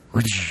 It's like.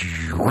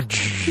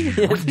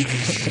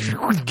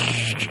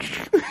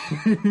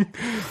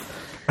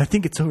 I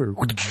think it's over.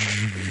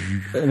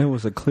 And it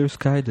was a clear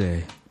sky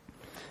day.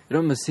 It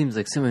almost seems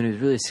like someone who's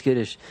really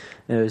skittish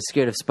and is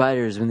scared of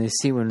spiders when they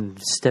see one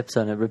steps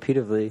on it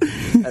repeatedly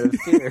out of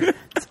fear.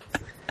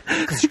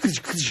 I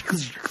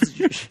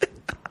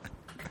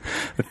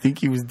think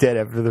he was dead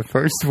after the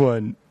first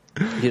one.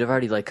 Dude, I've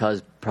already like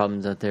caused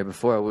problems out there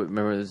before. I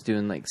remember I was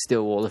doing like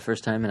steel wool the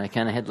first time, and I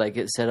kind of had like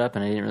it set up,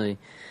 and I didn't really.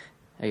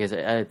 I guess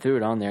I threw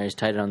it on there. I just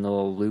tied it on the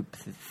little loop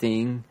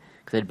thing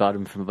because I'd bought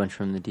them from a bunch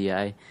from the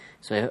DI.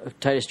 So I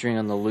tied a string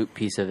on the loop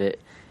piece of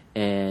it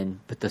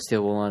and put the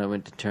steel wool on it.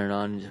 Went to turn it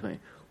on and just went.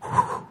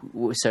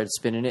 Started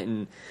spinning it,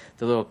 and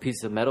the little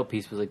piece of metal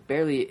piece was like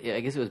barely. I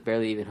guess it was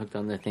barely even hooked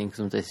on the thing.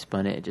 Because once I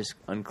spun it, it just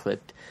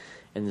unclipped,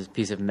 and this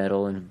piece of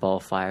metal and ball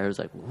of fire was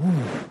like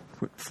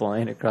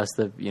flying across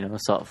the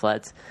salt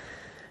flats.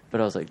 But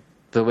I was like,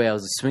 the way I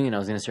was swinging, I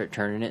was gonna start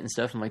turning it and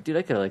stuff. I'm like, dude,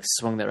 I could have like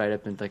swung that right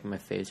up in like my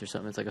face or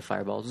something. It's like a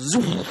fireball.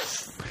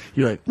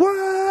 You're like,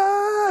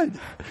 what?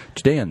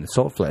 Today on the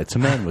salt flats, a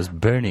man was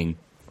burning.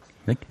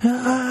 Like,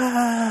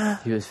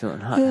 He was feeling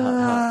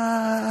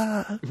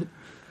hot.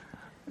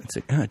 It's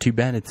like, too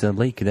bad it's a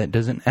lake that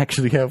doesn't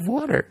actually have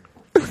water.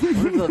 I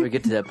wonder if they'll ever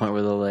get to that point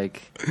where they'll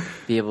like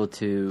be able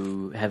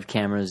to have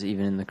cameras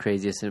even in the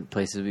craziest of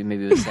places,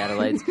 maybe with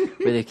satellites,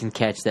 where they can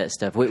catch that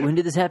stuff. Wait, when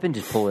did this happen?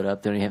 Just pull it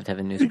up. They don't even have to have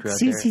a news crew out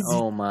there.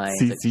 Oh my!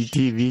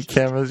 CCTV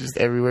cameras just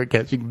everywhere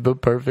catching the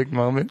perfect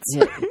moments.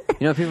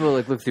 Yeah, people will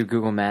like look through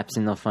Google Maps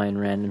and they'll find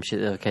random shit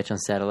they'll catch on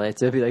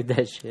satellites. It'll be like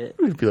that shit.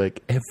 It'd be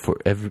like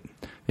every.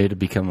 It'll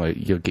become like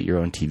you'll get your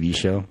own TV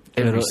show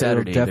every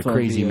Saturday. The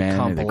Crazy Man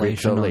and the Great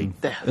Salt Lake.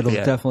 It'll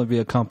definitely be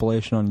a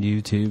compilation on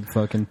YouTube.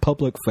 Fucking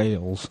public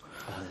fails.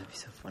 Oh, that'd be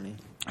so funny.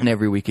 And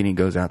every weekend he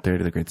goes out there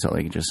to the Great Salt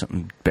Lake and just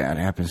something bad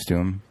happens to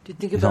him. Dude,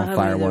 think He's about on how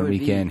fire many there one would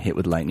weekend, be. hit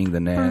with lightning the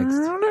next.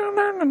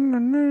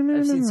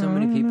 I've seen so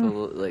many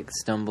people like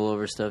stumble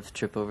over stuff,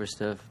 trip over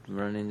stuff,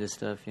 run into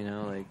stuff.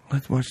 Like.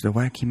 Let's watch the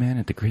Wacky Man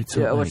at the Great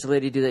Salt Lake. Yeah, I watched a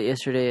lady do that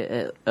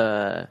yesterday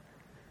at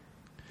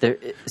there.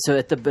 So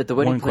at the wedding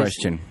One place.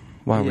 question.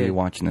 Why were you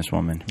watching this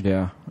woman?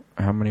 Yeah.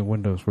 How many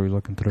windows were you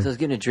looking through? So I was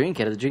getting a drink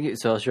out of the drink,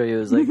 so I'll show you. It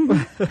was like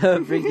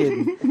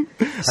freaking.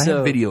 I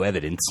have video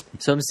evidence.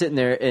 So I'm sitting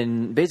there,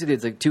 and basically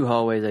it's like two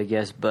hallways, I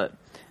guess. But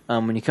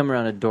when you come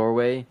around a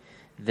doorway,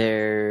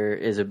 there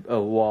is a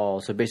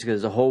wall. So basically,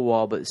 there's a whole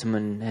wall, but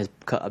someone has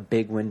cut a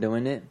big window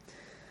in it.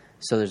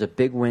 So there's a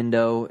big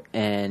window,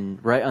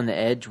 and right on the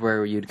edge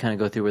where you'd kind of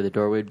go through where the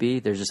door would be,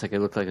 there's just like it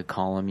looked like a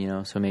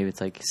column, So maybe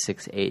it's like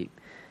 6, 8.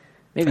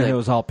 Maybe and like, it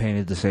was all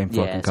painted the same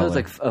fucking color. so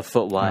it's like a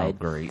foot wide. Oh,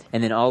 great.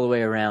 And then all the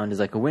way around is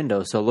like a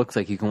window, so it looks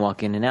like you can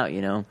walk in and out,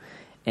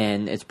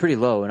 And it's pretty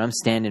low, and I'm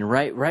standing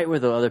right where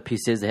the other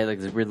piece is. They had like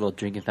this weird little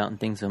drinking fountain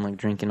thing, so I'm like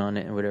drinking on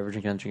it or whatever,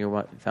 drinking on the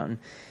drinking fountain,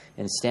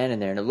 and standing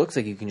there. And it looks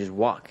like you can just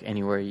walk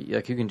anywhere.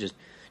 Like you can just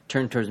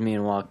turn towards me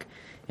and walk.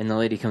 And the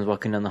lady comes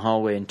walking down the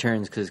hallway and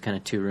turns because it's kind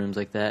of 2 rooms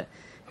like that,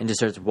 and just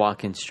starts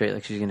walking straight,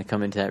 like she's going to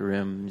come into that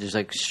room, just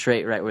like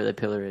straight right where the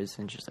pillar is,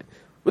 and she's like,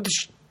 what the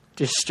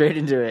just straight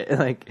into it,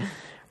 like.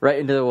 Right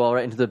into the wall,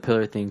 right into the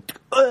pillar thing.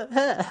 Just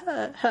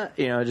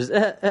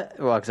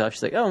walks off.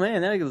 She's like, oh,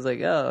 man. That was like,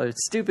 oh,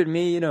 it's stupid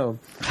me,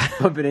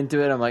 bumping into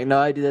it. I'm like, no,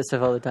 I do that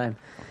stuff all the time.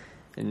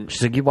 And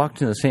She's like, you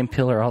walked into the same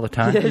pillar all the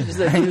time? Yeah, she's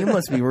like, you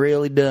must be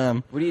really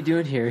dumb. what are you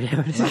doing here?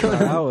 What is going on?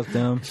 That was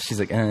dumb. She's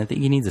like, I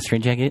think you need the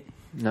straight jacket.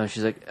 No,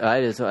 she's like,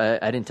 I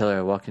didn't tell her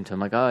I walked into it.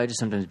 I'm like, oh, I just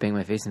sometimes bang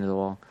my face into the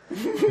wall.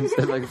 So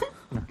I'm like,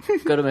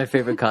 go to my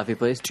favorite coffee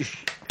place.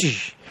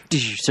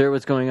 Sir,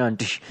 what's going on?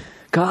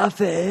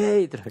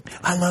 Coffee.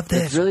 I love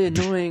this. It's really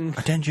annoying.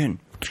 Attention.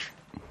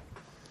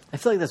 I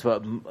feel like that's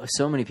what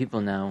so many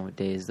people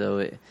nowadays,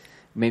 though.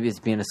 Maybe it's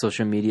being a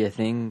social media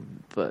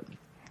thing, but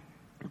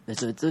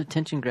it's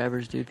attention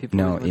grabbers, dude. People.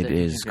 No, always want it that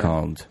is attention grab.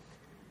 called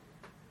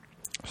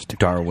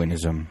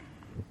Darwinism.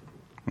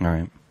 All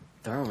right.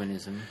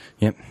 Darwinism.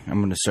 Yep.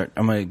 I'm going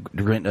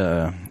to rent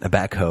a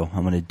backhoe.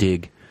 I'm going to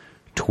dig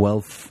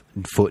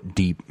 12-foot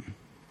deep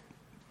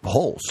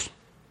holes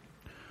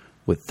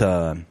with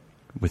the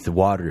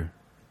water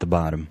at the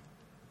bottom,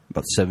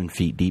 about 7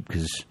 feet deep,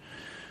 because,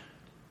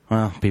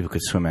 well, people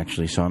could swim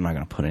actually, so I'm not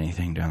going to put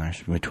anything down there.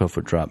 It's going to be a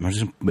 12-foot drop. It's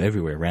just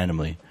everywhere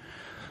randomly.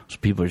 So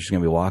people are just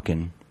going to be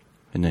walking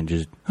and then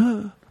just,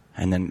 and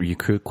then you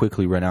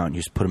quickly run out and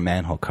just put a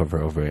manhole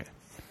cover over it.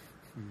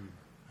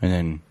 And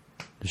then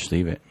just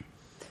leave it.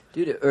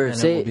 Dude, or And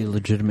say it will be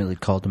legitimately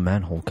called a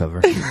manhole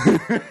cover.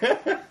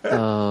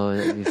 oh,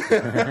 that'd be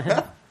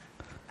fun.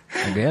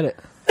 I get it.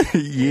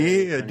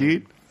 Yeah,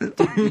 dude.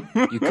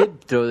 You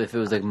could throw if it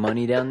was like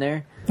money down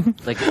there,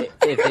 like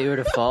if they were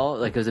to fall,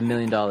 like it was $1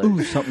 million.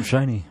 Ooh, something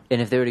shiny.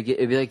 And if they were to get,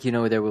 it'd be like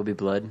There Will Be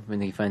Blood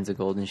when he finds the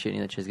gold and shit, and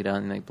he lets get out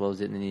and like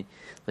blows it, and then he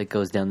like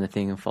goes down the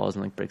thing and falls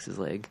and like breaks his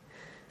leg.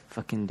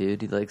 Fucking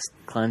dude, he like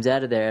climbs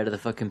out of the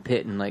fucking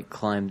pit and like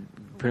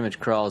pretty much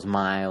crawls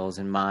miles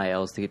and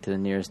miles to get to the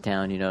nearest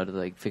town, to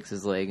like fix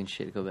his leg and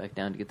shit, to go back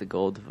down to get the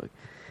gold,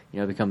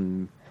 to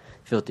become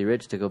filthy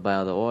rich to go buy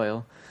all the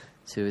oil.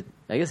 So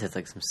I guess that's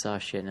like some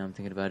sauce shit now I'm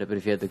thinking about it. But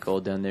if you had the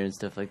gold down there and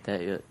stuff like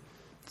that,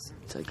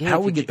 it's like, hey, How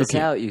if would you get you- this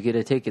okay. out, you get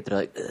to take it. They're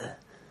like,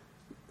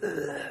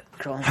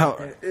 crawling How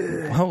out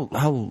there.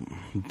 how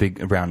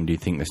big around do you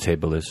think this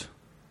table is?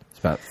 It's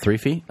about 3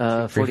 feet.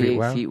 3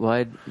 48 feet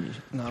wide.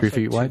 No, 3 it's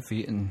feet wide? 2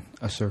 feet in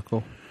a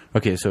circle.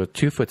 Okay, so a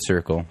 2-foot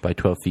circle by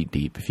 12 feet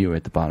deep. If you were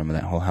at the bottom of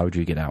that hole, how would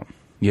you get out?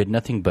 You had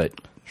nothing but.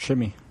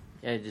 Shimmy.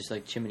 Yeah, just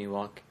like chimney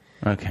walk.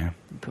 Okay,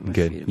 Put my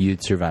good. feet up.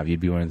 You'd survive. You'd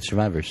be one of the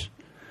survivors.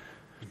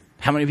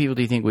 How many people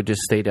do you think would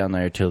just stay down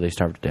there till they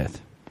starve to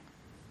death?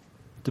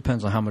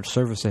 Depends on how much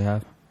service they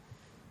have.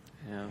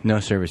 Yeah. No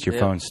service. Your They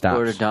phone stops.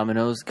 Order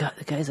Domino's. God,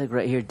 the guy's like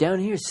right here. Down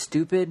here,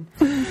 stupid.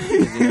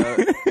 'Cause, you know,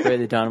 where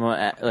the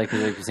Domino, like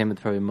the same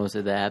with probably most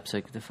of the apps.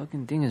 Like, the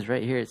fucking thing is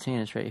right here. It's saying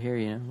it's right here,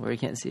 you know, where you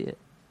can't see it.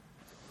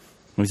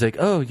 He's like,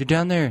 "Oh, you're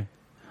down there.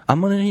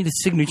 I'm gonna need a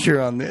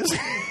signature on this."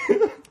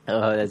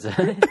 Oh, that's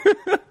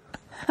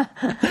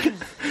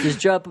just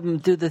drop them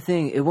through the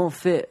thing. It won't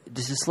fit.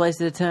 Just a slice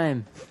at a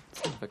time.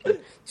 Fucking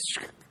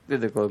through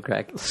the cold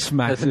crack.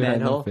 Smacks That's a it in the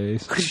manhole.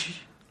 face.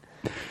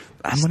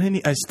 I'm gonna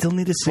need. I still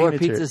need a More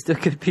signature. pizza, still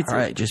good pizza. All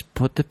right, just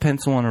put the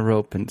pencil on a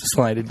rope and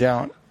slide it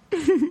down.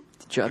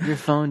 Drop your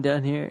phone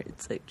down here.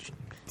 It's like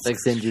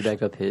send you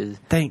back up his.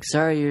 Thanks.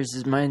 Sorry,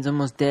 mine's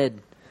almost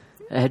dead.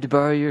 I had to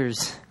borrow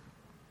yours.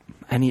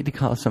 I need to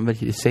call somebody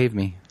to save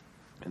me.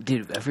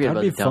 Dude, I forget That'd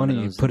about be the funny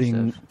Domino's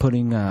and stuff.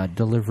 putting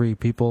delivery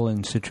people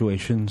in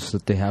situations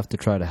that they have to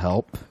try to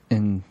help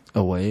in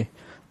a way.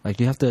 Like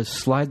you have to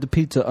slide the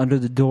pizza under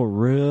the door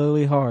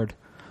really hard.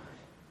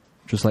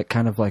 Just like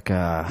kind of like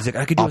a He's like,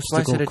 I could do a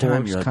slice at a obstacle time.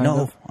 course You're like, kind no,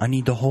 of. I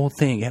need the whole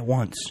thing at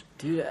once.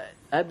 Dude,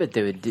 I bet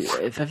they would do.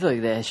 If I feel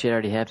like that shit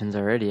already happens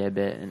already, I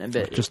bet, and I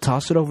bet Just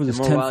toss it over the this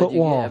more 10-foot wild you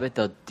wall. get, I bet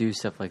they'll do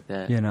stuff like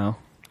that. You know,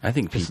 I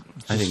think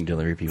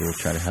delivery people will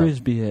try to help.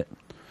 frisbee it.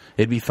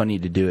 It'd be funny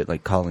to do it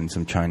like calling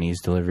some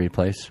Chinese delivery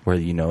place where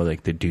you know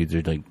like the dudes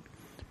are like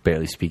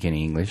barely speak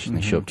any English and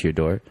they show up to your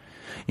door.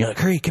 You're like,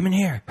 hurry, come in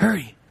here,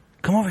 hurry,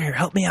 come over here,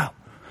 help me out.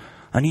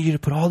 I need you to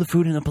put all the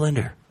food in a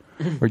blender,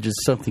 or just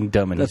something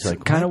dumb. And That's he's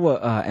like, kind of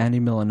what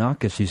Andy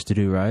Milonakis used to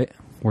do, right?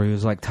 Where he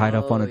was like tied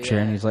up on a chair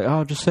and yeah. he's like,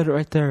 "Oh, just set it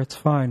right there, it's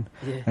fine."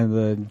 Yeah. And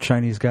the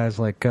Chinese guy's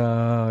like, "You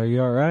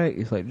all right?"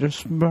 He's like,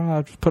 "Just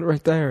put it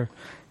right there."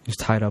 He's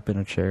tied up in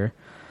a chair.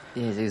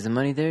 Yeah, he's like, is the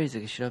money there? He's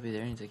like, should I be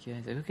there? And he's like, yeah.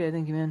 He's like, okay,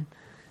 thank you, man.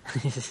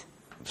 Just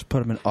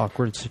put him in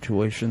awkward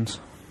situations.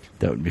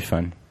 that would be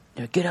fun.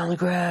 Yeah, get on the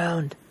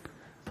ground.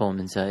 Pull him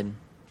inside.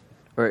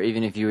 Or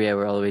even if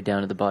we're all the way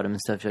down to the bottom and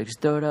stuff, you're like,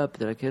 just throw it up.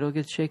 They're like, it'll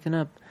get shaken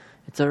up.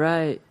 It's all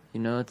right. You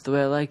know, it's the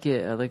way I like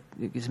it. I like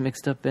it gets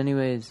mixed up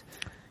anyways.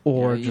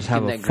 Or you just give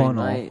have them a that green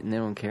funnel. light and they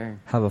don't care.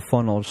 Have a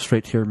funnel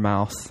straight to your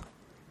mouth,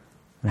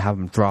 and have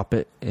them drop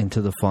it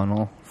into the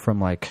funnel from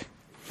like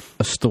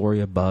a story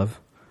above.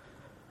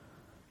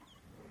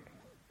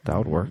 That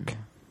would work.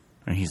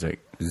 And he's like,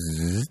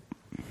 Zzz.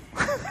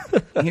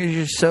 Here's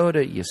your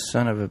soda, you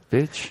son of a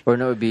bitch. Or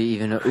no, it would be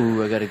even,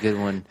 ooh, I got a good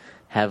one.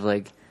 Have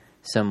like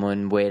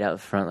someone wait out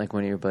front, like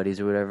one of your buddies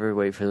or whatever,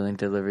 wait for the link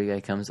delivery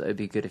guy comes. It'd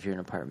be good if you're in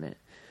an apartment.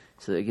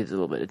 So that gives a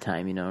little bit of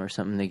time, you know, or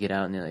something. They get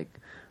out and they like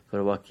go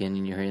to walk in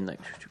and you're hearing like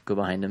go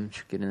behind them,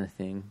 get in the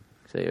thing.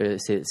 So, or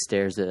say it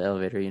stairs to the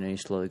elevator, you know, you're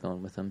slowly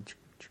going with them.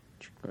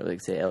 Or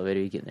like say elevator,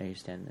 you get in there, you're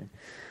standing there.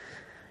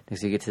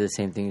 Next you get to the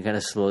same thing, you're kind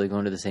of slowly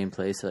going to the same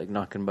place. So like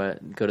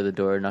go to the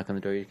door, knock on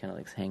the door, you're kind of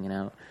like hanging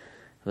out.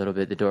 A little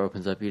bit, the door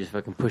opens up, you just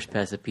fucking push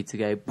past the pizza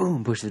guy,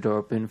 boom, push the door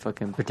open,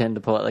 fucking pretend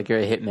to pull out like you're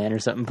a hitman or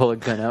something, pull a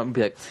gun out and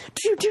be like,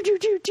 choo, choo, choo,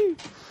 choo, choo.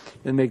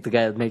 And make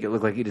it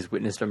look like he just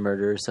witnessed a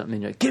murder or something,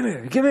 and you're like,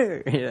 come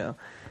here, you know.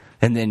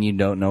 And then you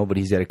don't know, but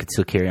he's got a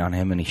concealed carry on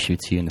him, and he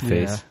shoots you in the Yeah.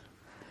 face.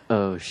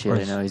 Oh shit,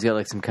 I know. He's got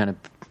like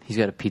he's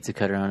got a pizza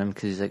cutter on him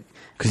because he's like,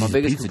 'Cause my he's a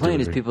biggest pizza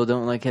complaint is delivery. people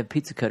don't like have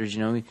pizza cutters, you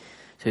know.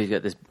 So he's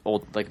got this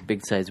old like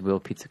big size wheel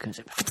pizza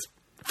cutter. He's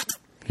like,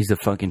 He's the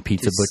fucking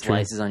pizza just butcher.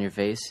 slices on your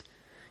face.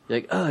 You're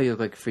like, oh, you look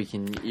like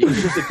freaking. You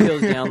just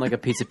peels down like a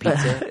piece of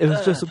pizza. It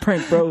was just a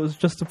prank, bro. It was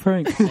just a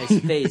prank. Nice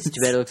face.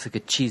 Too bad it looks like a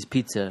cheese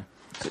pizza.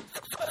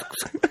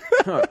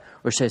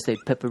 Or should I say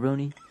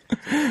pepperoni?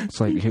 It's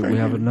like here we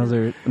have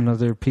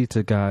another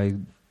pizza guy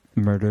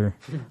murder.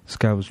 This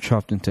guy was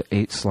chopped into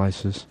 8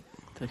 slices.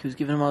 It's like who's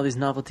giving him all these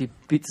novelty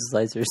pizza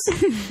slicers?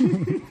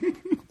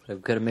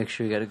 I've got to make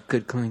sure you got a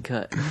good clean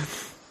cut.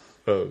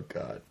 Oh,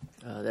 God.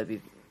 That'd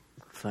be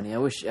funny. I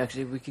wish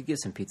actually we could get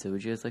some pizza.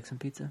 Would you guys like some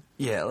pizza?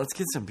 Yeah, let's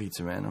get some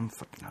pizza, man. I'm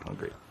fucking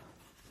hungry.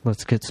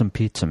 Let's get some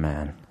pizza,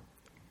 man.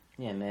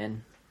 Yeah,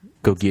 man.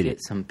 Go get Get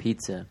it. some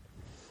pizza.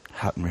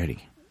 Hot and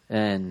ready.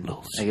 And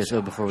Little I guess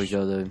 6 before we hours.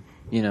 go,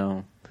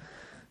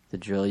 the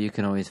drill. You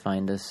can always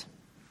find us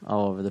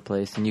all over the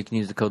place, and you can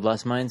use the code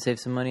LostMind, save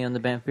some money on the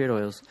Banff beard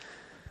oils.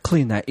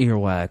 Clean that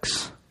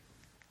earwax.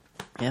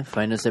 Yeah,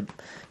 find us at.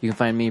 You can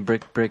find me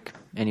Brick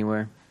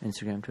anywhere,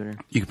 Instagram, Twitter,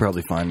 You could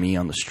probably find me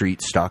on the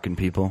street stalking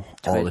people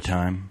all the Twitch.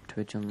 time.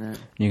 Twitch on that.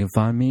 You can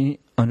find me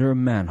under a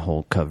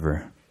manhole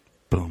cover.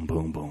 Boom,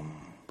 boom, boom.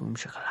 Boom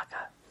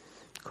shakalaka.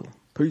 Cool.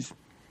 Peace.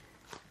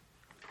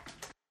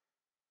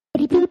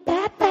 Welcome,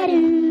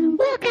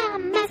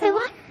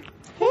 everyone.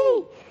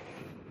 Hey,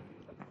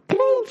 can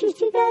I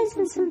interest you guys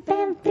in some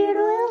Banff beard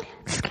oil?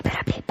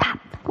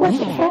 What's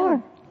it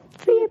for?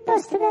 For your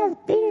busted ass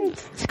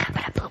beards.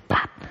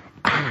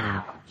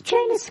 pow. You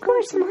trying to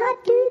score some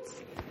hot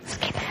dudes?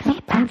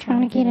 I'm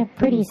trying to get a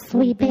pretty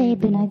sweet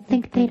babe, and I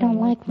think they don't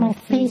like my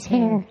face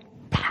hair.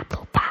 Pow,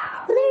 pow,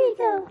 pow. Well, there you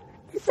go.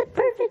 It's a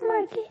perfect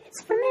market.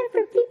 It's for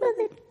people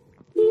that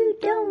you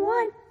don't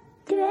want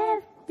to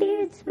have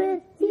beards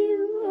with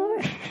you,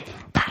 or...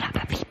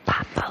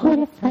 What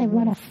if I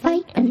want to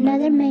fight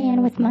another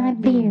man with my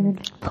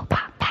beard? Pow,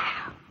 pow,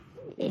 pow.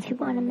 If you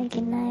want to make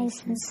it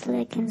nice and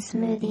slick and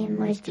smoothie and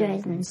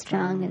moisturized and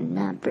strong and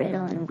not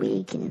brittle and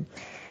weak and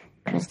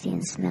crusty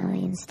and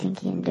smelly and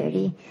stinky and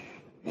dirty,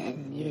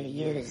 then you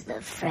use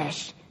the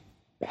fresh,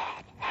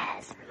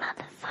 badass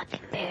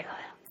motherfucking beard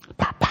oil.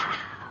 Pow,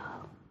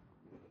 pow.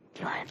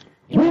 You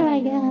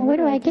want it? Where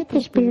do I get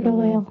this beard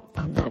oil?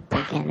 Go to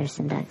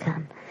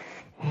BrickAnderson.com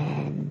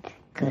and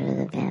go to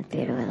the Vamp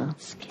Beard Oil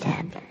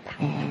tab,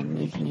 and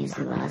you can use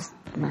the Lost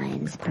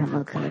Minds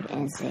promo code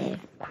and save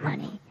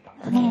money.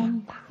 Okay?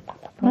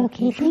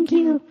 Okay, thank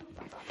you.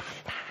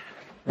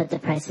 But the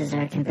prices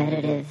are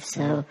competitive,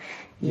 so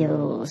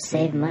you'll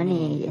save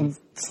money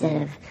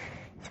instead of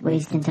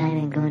wasting time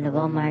and going to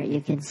Walmart.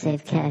 You can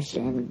save cash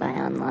and buy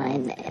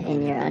online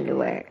in your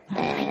underwear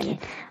and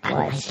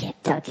watch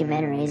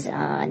documentaries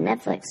on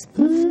Netflix.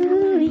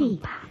 Ooh,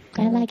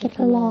 I like it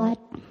a lot.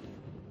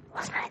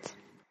 Lost Minds.